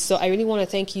 face. So I really want to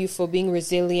thank you for being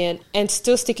resilient and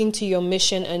still sticking to your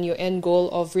mission and your end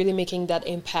goal of really making that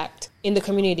impact in the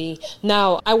community.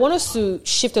 Now, I want us to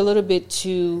shift a little bit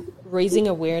to raising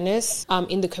awareness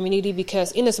in the community,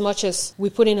 because in as much as we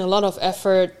put in a lot of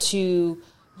effort to,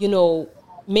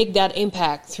 make that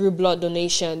impact through blood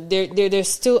donation, there's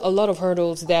still a lot of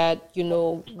hurdles that,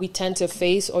 we tend to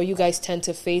face, or you guys tend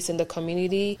to face in the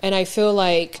community. And I feel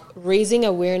like raising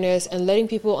awareness and letting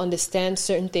people understand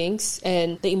certain things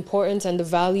and the importance and the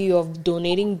value of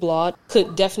donating blood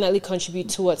could definitely contribute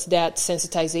towards that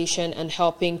sensitization and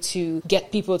helping to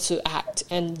get people to act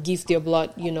and give their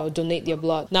blood, donate their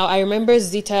blood. Now, I remember,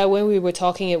 Zita, when we were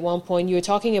talking at one point, you were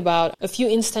talking about a few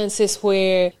instances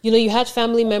where, you had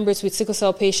family members with sickle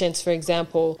cell patients, for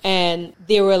example, and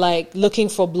they were like looking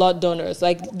for blood donors,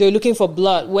 like they're looking for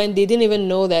blood when they didn't even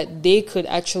know that they could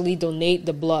actually donate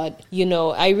the blood.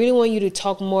 I really want you to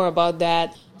talk more about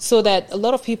that, so that a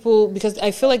lot of people, because I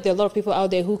feel like there are a lot of people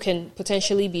out there who can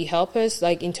potentially be helpers,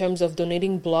 like in terms of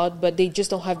donating blood, but they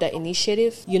just don't have that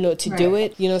initiative, to do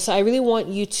it. So I really want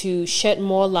you to shed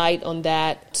more light on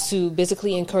that to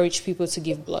basically encourage people to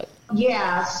give blood.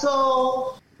 Yeah,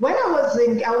 so when I was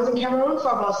in Cameroon for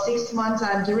about 6 months,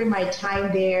 and during my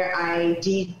time there, I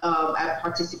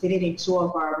participated in 2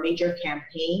 of our major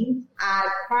campaigns.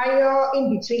 And prior,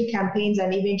 in between campaigns,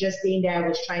 and even just staying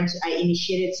there, I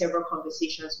initiated several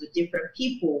conversations with different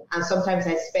people. And sometimes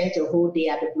I spent a whole day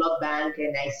at the blood bank,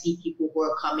 and I see people who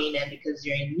are coming and because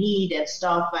they're in need and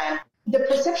stuff. And the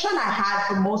perception I had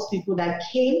for most people that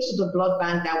came to the blood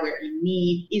bank that were in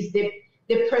need is they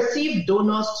perceive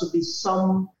donors to be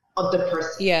some other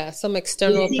person. Yeah, some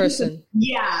external person.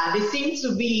 They seem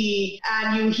to be,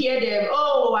 and you hear them,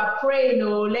 oh, I pray,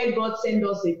 let God send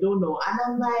us a donor. And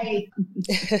I'm like,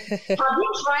 have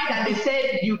you tried? And they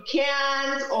said you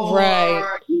can't, or,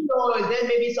 is there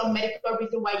maybe some medical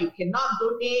reason why you cannot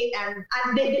donate? And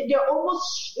they're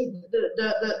almost,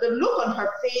 the look on her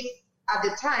face at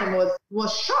the time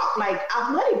was shocked. Like,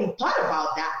 I've not even thought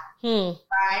about that.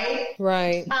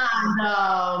 Right.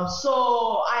 And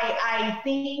so I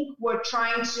think we're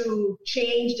trying to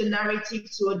change the narrative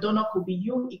to a donor could be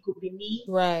you, it could be me.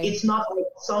 Right. It's not like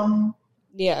some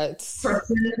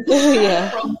person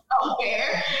from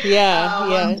somewhere.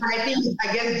 I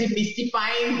guess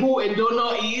demystifying who a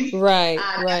donor is.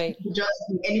 Right. Just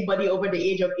anybody over the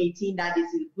age of 18 that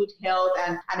is in good health.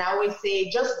 And I always say,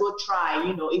 just go try.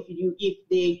 If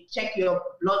they check your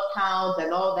blood count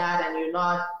and all that, and you're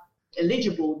not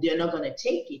eligible, they're not going to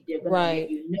take it. They're going to let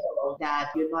you know that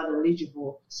you're not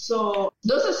eligible. So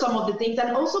those are some of the things.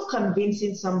 And also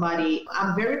convincing somebody.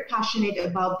 I'm very passionate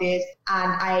about this.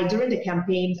 And during the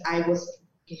campaigns, I was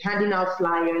handing out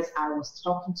flyers. I was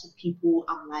talking to people.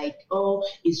 I'm like, oh,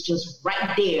 it's just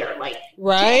right there. Like,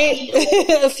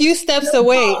 a few steps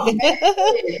away. And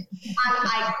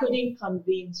I couldn't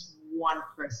convince one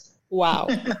person. Wow.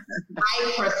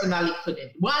 I personally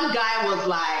couldn't. One guy was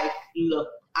like, look,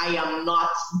 I am not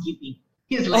giving.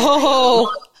 He's like,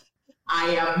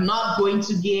 I am not going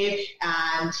to give.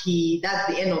 And that's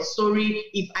the end of story.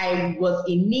 If I was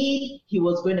in need, he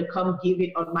was going to come give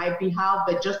it on my behalf.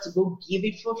 But just to go give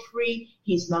it for free,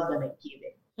 he's not going to give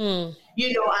it. And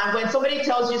when somebody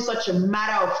tells you such a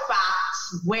matter of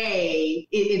fact way,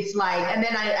 it's like, and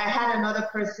then I had another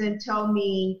person tell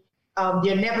me,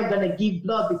 they're never going to give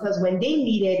blood because when they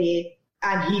needed it,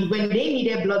 and when they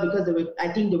needed blood because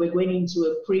I think they were going into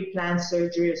a pre-planned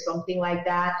surgery or something like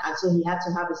that. And so he had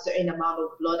to have a certain amount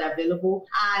of blood available.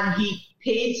 And he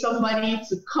paid somebody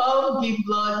to come give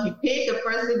blood. He paid the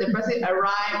person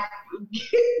arrived,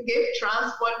 gave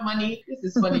transport money. This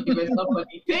is funny, it was not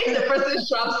funny. Paid the person's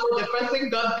transport, the person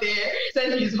got there,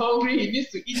 said he's hungry, he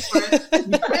needs to eat first.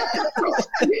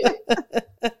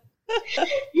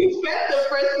 He fed the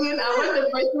person, and when the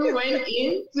person went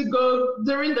in to go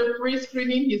during the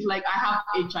pre-screening, he's like, I have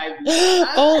HIV.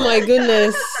 Oh my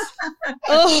goodness.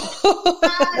 And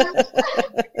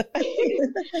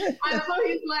so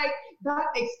he's like, that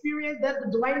experience,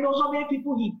 do I know how many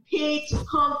people he paid to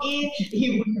come in?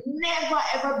 He would never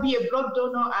ever be a blood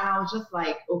donor. And I was just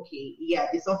like, okay, yeah,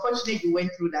 it's unfortunate you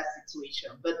went through that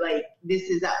situation, but like, this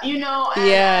is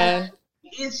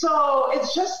so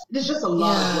it's just a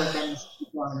lot of work that needs to be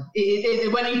done.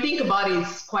 When you think about it,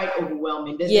 it's quite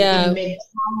overwhelming. There's the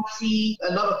mentality,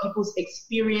 a lot of people's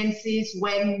experiences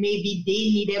when maybe they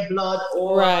needed blood,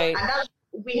 and that's,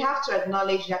 we have to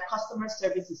acknowledge that customer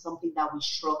service is something that we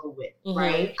struggle with,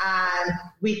 right? And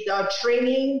with our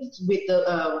training,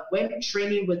 when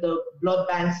training with the blood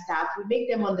bank staff, we make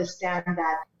them understand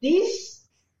that this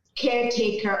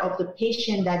caretaker of the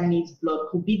patient that needs blood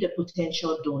could be the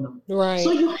potential donor. Right.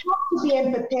 So you have to be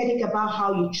empathetic about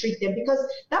how you treat them, because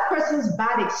that person's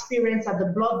bad experience at the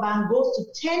blood bank goes to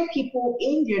 10 people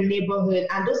in your neighborhood,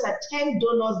 and those are 10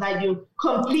 donors that you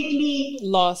completely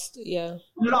lost. Yeah.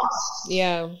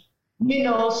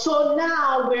 So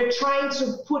now we're trying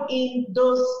to put in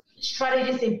those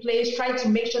strategies in place, trying to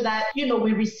make sure that,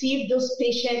 we receive those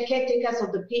caretakers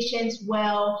of the patients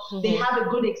well, they have a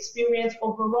good experience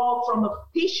overall from a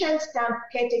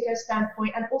caretaker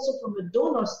standpoint, and also from a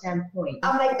donor standpoint.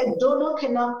 I'm like, a donor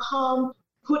cannot come,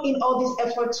 put in all this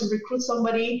effort to recruit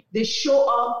somebody, they show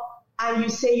up, and you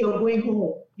say you're going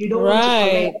home. You don't want to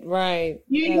collect. Right.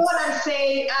 You know what I'm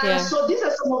saying? So these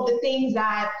are some of the things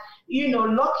that,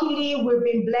 luckily we've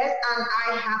been blessed, and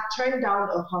I have turned down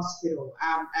a hospital.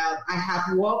 I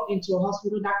have walked into a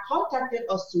hospital that contacted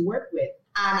us to work with.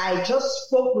 And I just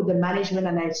spoke with the management,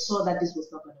 and I saw that this was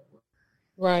not going to work.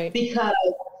 Right. Because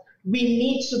we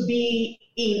need to be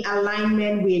in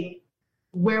alignment with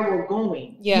where we're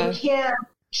going. Yeah. You can't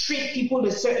treat people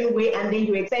a certain way and then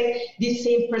you expect this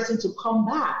same person to come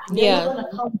back. They're not going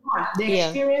to come back. The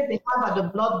experience they have at the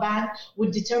blood bank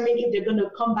would determine if they're going to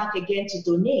come back again to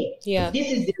donate. Yeah.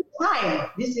 This is their time.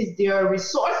 This is their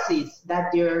resources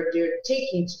that they're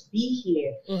taking to be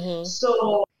here. Mm-hmm.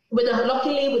 So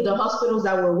luckily with the hospitals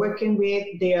that we're working with,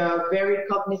 they are very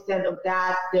cognizant of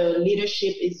that. The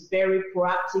leadership is very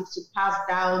proactive to pass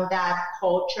down that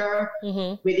culture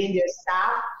within their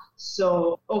staff.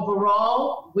 So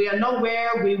overall, we are not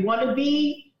where we want to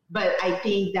be, but I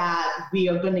think that we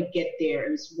are going to get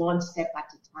there. It's one step at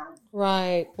a time.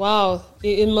 Right. Wow.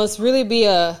 It must really be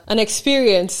an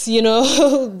experience,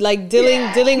 like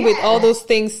dealing with all those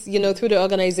things, through the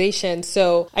organization.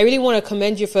 So I really want to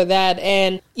commend you for that.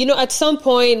 And, at some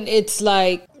point, it's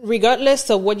like,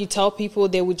 regardless of what you tell people,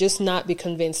 they would just not be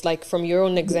convinced. Like from your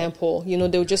own example, they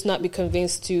would just not be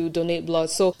convinced to donate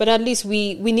blood. So, but at least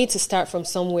we need to start from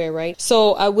somewhere, right?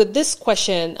 So with this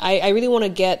question, I really want to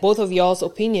get both of y'all's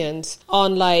opinions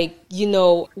on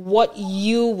what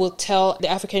you will tell the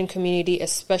African community,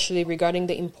 especially regarding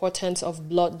the importance of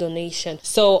blood donation.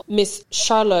 So Miss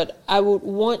Charlotte, I would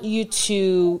want you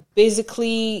to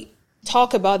basically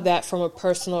talk about that from a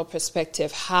personal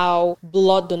perspective, how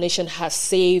blood donation has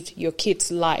saved your kid's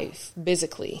life,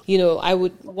 basically. I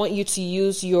would want you to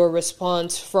use your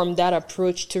response from that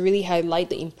approach to really highlight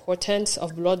the importance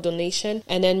of blood donation.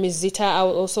 And then Ms. Zita, I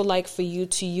would also like for you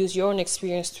to use your own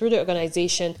experience through the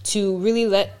organization to really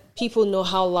let people know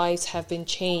how lives have been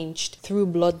changed through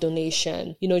blood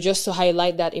donation, just to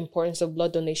highlight that importance of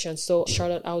blood donation. So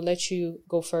Charlotte, I'll let you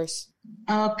go first.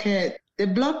 Okay. The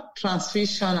blood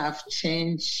transfusion have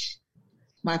changed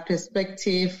my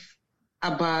perspective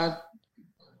about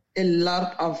a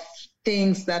lot of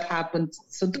things that happened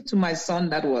to my son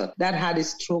that had a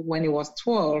stroke when he was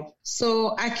 12.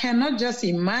 So I cannot just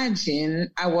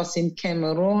imagine I was in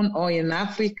Cameroon or in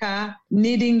Africa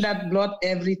needing that blood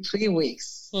every 3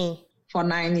 weeks for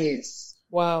 9 years.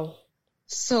 Wow.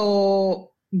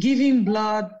 So giving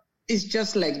blood is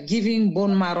just like giving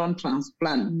bone marrow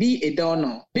transplant. Be a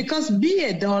donor. Because be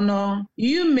a donor,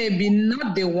 you may be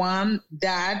not the one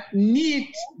that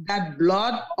needs that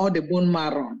blood or the bone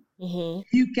marrow.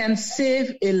 Mm-hmm. You can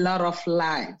save a lot of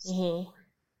lives. Mm-hmm.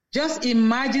 Just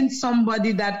imagine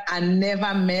somebody that I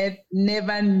never met,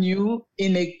 never knew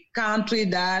in a country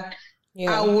that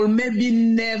I will maybe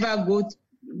never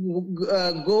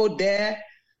go there.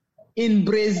 In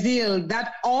Brazil,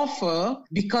 that offer,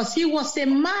 because he was a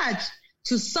match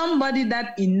to somebody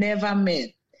that he never met,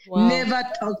 never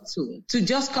talked to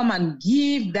just come and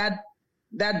give that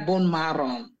bone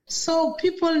marrow. So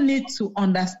people need to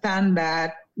understand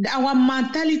that our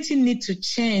mentality needs to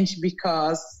change,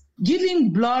 because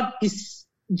giving blood is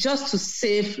just to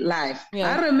save life.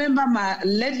 Yeah. I remember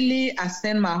lately I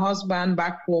sent my husband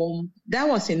back home. That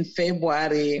was in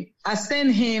February. I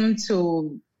sent him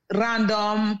to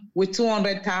random with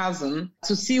 200,000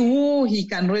 to see who he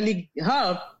can really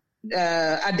help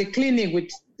at the clinic with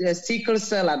the sickle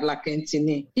cell at La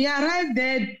Quintini. He arrived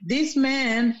there. This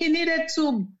man, he needed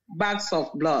 2 bags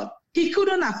of blood. He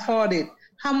couldn't afford it.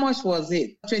 How much was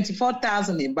it?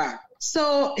 24,000 a bag.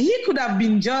 So he could have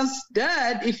been just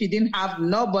dead if he didn't have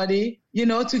nobody,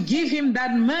 to give him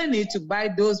that money to buy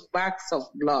those bags of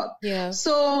blood. Yeah.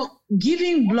 So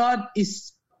giving blood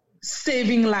is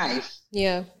saving life.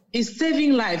 Yeah. It's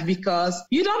saving life, because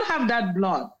you don't have that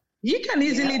blood, you can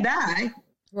easily die.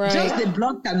 Right. Just the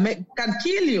blood can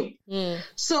kill you.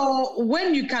 So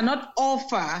when you cannot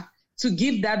offer to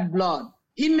give that blood,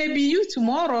 it may be you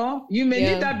tomorrow. You may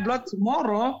need that blood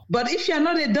tomorrow. But if you're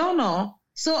not a donor,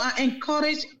 so I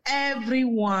encourage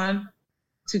everyone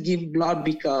to give blood,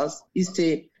 because it's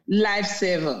a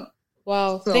lifesaver.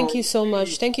 Wow. So, thank you so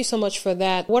much. Thank you so much for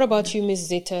that. What about you, Ms.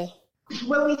 Zita?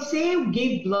 When we say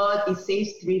give blood, it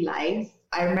saves 3 lives.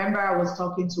 I remember I was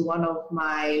talking to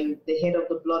the head of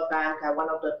the blood bank at one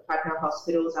of the partner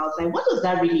hospitals. I was like, what does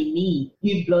that really mean?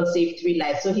 Give blood, save 3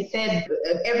 lives. So he said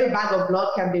every bag of blood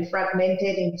can be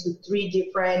fragmented into 3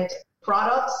 different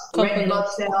products: red blood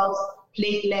cells,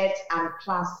 platelets, and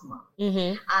plasma.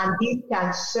 Mm-hmm. And these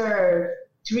can serve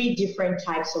 3 different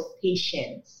types of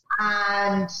patients.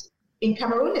 And in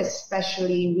Cameroon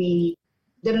especially,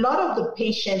 a lot of the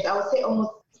patients, I would say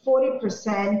almost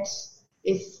 40%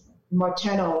 is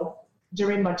maternal,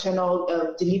 during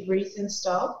maternal deliveries and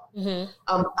stuff. Mm-hmm.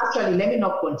 Actually, let me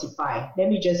not quantify. Let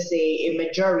me just say a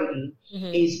majority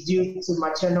is due to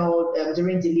maternal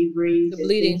during deliveries and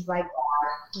things like that.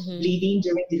 bleeding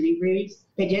during deliveries,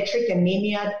 pediatric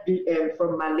anemia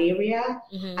from malaria,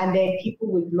 and then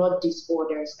people with blood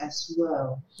disorders as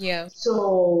well. Yeah.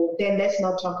 So then let's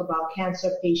not talk about cancer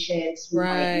patients who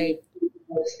might be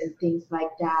and things like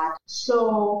that.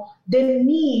 So the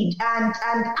need and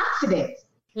accidents.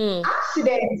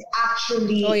 Accidents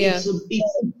actually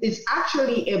is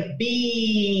actually a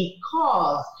big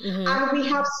cause. And we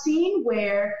have seen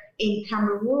where in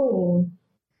Cameroon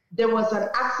there was an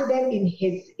accident in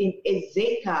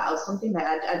Ezeka or something like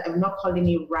that. I'm not calling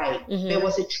it right. There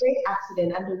was a train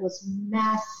accident and there was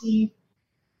massive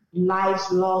lives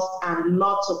lost and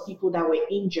lots of people that were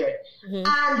injured.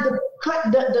 And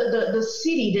the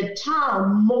city, the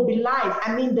town mobilized.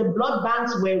 I mean, the blood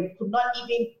banks could not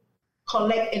even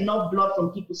collect enough blood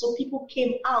from people. So people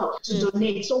came out to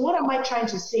donate. So what am I trying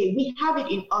to say? We have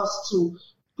it in us to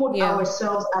put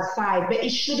ourselves aside, but it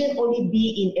shouldn't only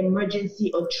be in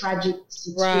emergency or tragic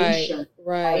situation.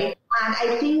 Right. And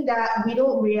I think that we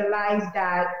don't realize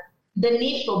that the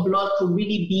need for blood could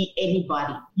really be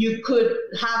anybody. You could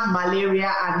have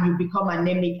malaria and you become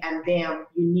anemic and then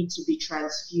you need to be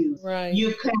transfused. Right.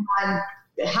 You can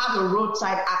have a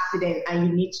roadside accident and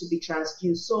you need to be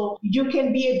transfused. So you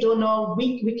can be a donor.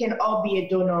 We can all be a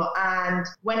donor. And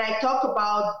when I talk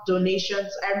about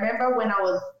donations, I remember when I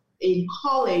was in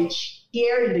college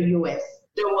here in the US,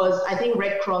 there was, I think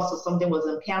Red Cross or something was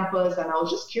on campus, and I was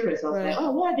just curious. I was like,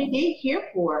 oh, what are they here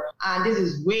for? And this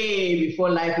is way before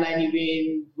Lifeline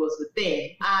even was the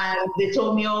thing. And they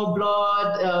told me, oh,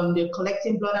 blood, they're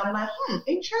collecting blood. I'm like,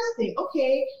 interesting.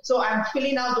 Okay. So I'm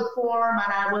filling out the form,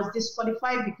 and I was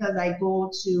disqualified because I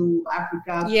go to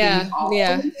Africa. Yeah. So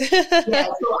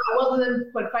I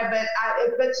wasn't qualified.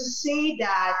 But to say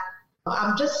that,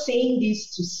 I'm just saying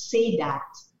this to say that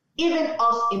even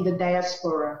us in the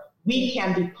diaspora, we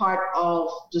can be part of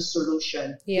the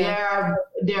solution. Yeah.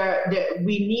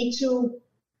 We need to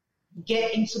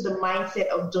get into the mindset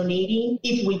of donating.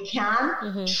 If we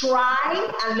can,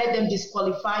 try and let them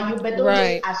disqualify you, but don't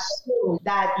just assume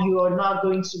that you're not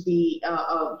going to be,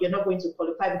 you're not going to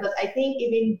qualify. Because I think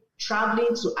even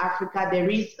traveling to Africa,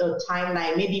 there is a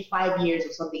timeline, maybe 5 years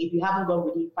or something. If you haven't gone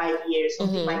within 5 years,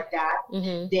 something like that,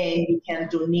 then you can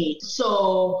donate.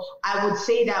 So I would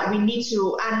say that we need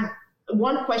to, and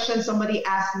one question somebody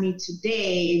asked me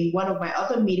today in one of my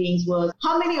other meetings was,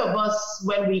 how many of us,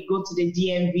 when we go to the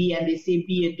DMV and they say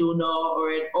be a donor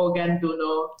or an organ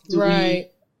donor,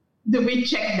 do we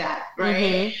check that,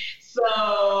 right?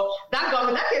 So that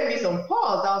gave me some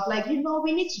pause. I was like,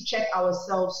 we need to check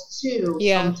ourselves too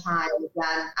sometimes.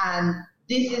 And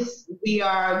we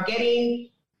are getting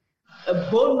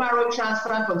a bone marrow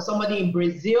transplant from somebody in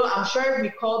Brazil. I'm sure if we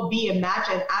call Be a Match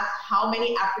and ask how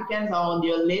many Africans are on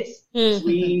their list,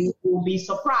 we will be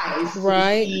surprised to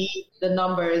see the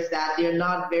numbers that they're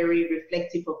not very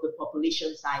reflective of the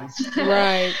population size.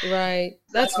 Right.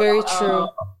 That's very true.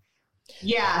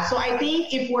 So I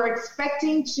think if we're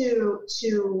expecting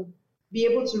to be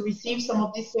able to receive some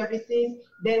of these services,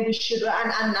 then we should,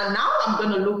 and now I'm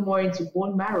going to look more into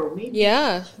bone marrow, maybe.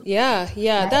 Yeah.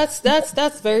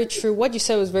 That's very true. What you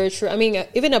said was very true. I mean,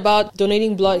 even about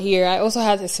donating blood here, I also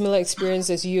had a similar experience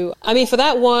as you. I mean, for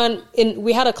that one,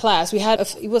 we had a class.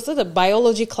 It was a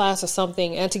biology class or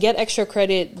something, and to get extra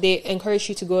credit, they encouraged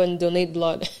you to go and donate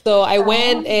blood. So I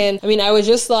went, and I mean, I was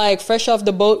just like fresh off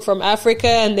the boat from Africa,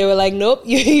 and they were like, nope,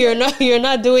 you're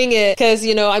not doing it. Because,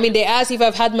 I mean, they asked if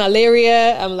I've had malaria.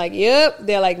 I'm like, yep.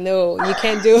 They're like, no, you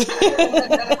can't do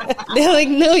it. They're like,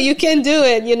 no, you can't do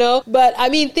it, But I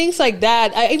mean, things like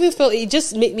that, I even felt it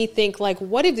just made me think, like,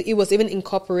 what if it was even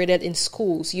incorporated in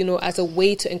schools, as a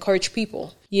way to encourage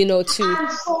people, to.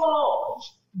 And so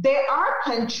there are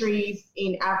countries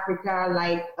in Africa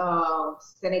like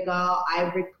Senegal,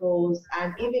 Ivory Coast,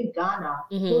 and even Ghana,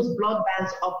 whose blood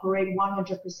banks operate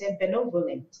 100%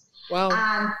 benevolent. Wow.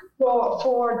 And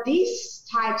for these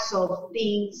types of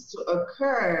things to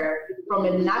occur from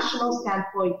a national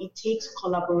standpoint, it takes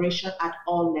collaboration at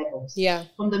all levels. Yeah.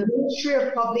 From the Ministry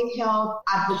of Public Health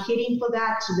advocating for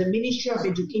that to the Ministry of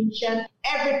Education,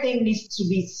 everything needs to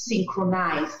be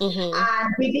synchronized.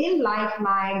 And within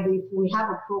Lifeline, we have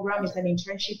a program, it's an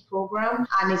internship program,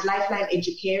 and it's Lifeline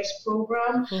Educators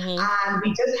program. And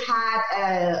we just had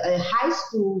a high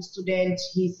school student,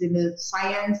 he's in the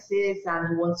sciences and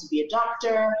he wants to be a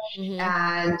doctor,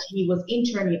 and he was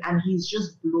interning, and he's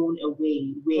just blown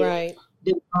away with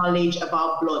the knowledge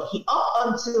about blood. Up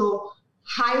until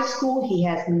high school, he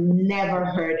has never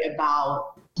heard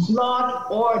about blood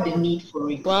or the need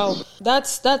for it. Wow,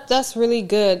 that's really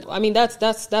good. I mean,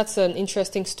 that's an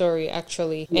interesting story,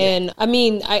 actually. Yeah. And I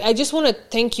mean, I just want to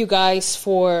thank you guys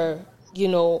for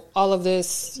all of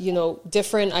this,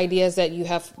 different ideas that you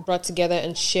have brought together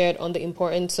and shared on the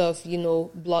importance of,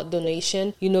 blood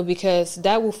donation, because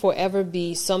that will forever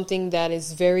be something that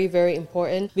is very, very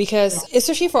important, because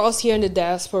especially for us here in the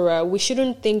diaspora, we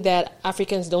shouldn't think that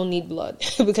Africans don't need blood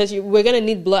because we're going to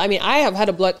need blood. I mean, I have had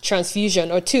a blood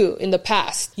transfusion or two in the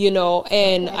past,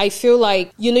 and I feel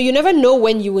like, you never know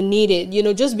when you will need it.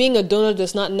 Just being a donor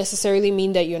does not necessarily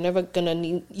mean that you're never going to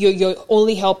need, you're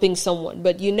only helping someone,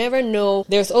 but you never know.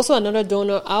 There's also another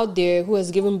donor out there who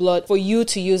has given blood for you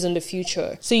to use in the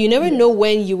future. So you never know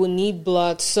when you will need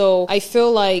blood. So I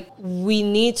feel like we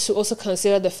need to also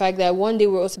consider the fact that one day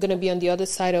we're also going to be on the other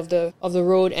side of the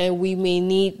road and we may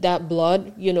need that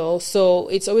blood, so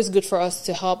it's always good for us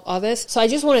to help others. So I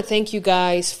just want to thank you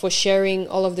guys for sharing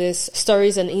all of these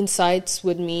stories and insights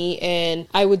with me, and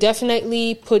I would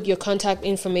definitely put your contact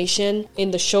information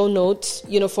in the show notes,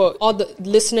 for all the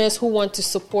listeners who want to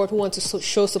support, who want to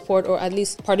show support or at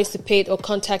least participate or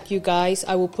contact you guys.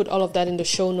 I will put all of that in the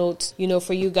show notes,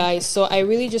 for you guys. So I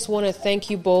really just want to thank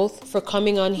you both for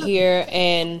coming on here,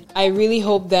 and I really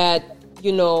hope that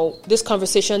this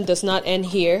conversation does not end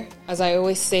here. As I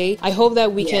always say, I hope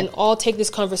that we can all take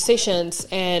these conversations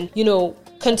and,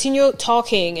 continue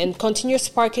talking and continue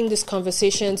sparking these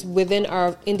conversations within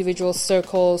our individual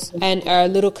circles and our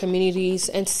little communities,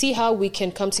 and see how we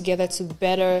can come together to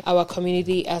better our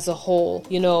community as a whole,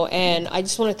 and I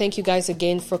just want to thank you guys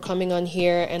again for coming on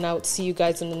here, and I would see you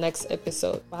guys in the next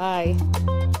episode. Bye.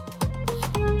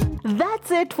 That's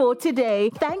it for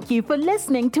today. Thank you for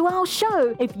listening to our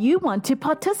show. If you want to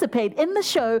participate in the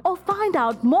show or find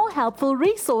out more helpful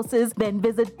resources, then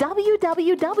visit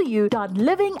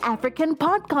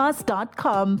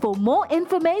www.livingafricanpodcast.com for more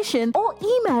information, or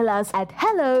email us at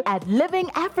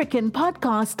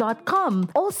hello@livingafricanpodcast.com.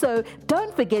 Also,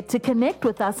 don't forget to connect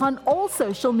with us on all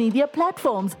social media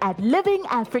platforms at Living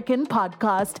African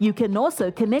Podcast. You can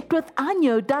also connect with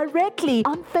Anyo directly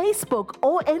on Facebook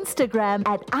or Instagram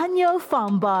at Anyo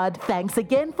Fambard. Thanks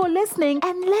again for listening,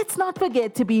 and let's not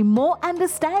forget to be more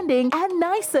understanding and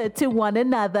nicer to one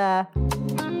another.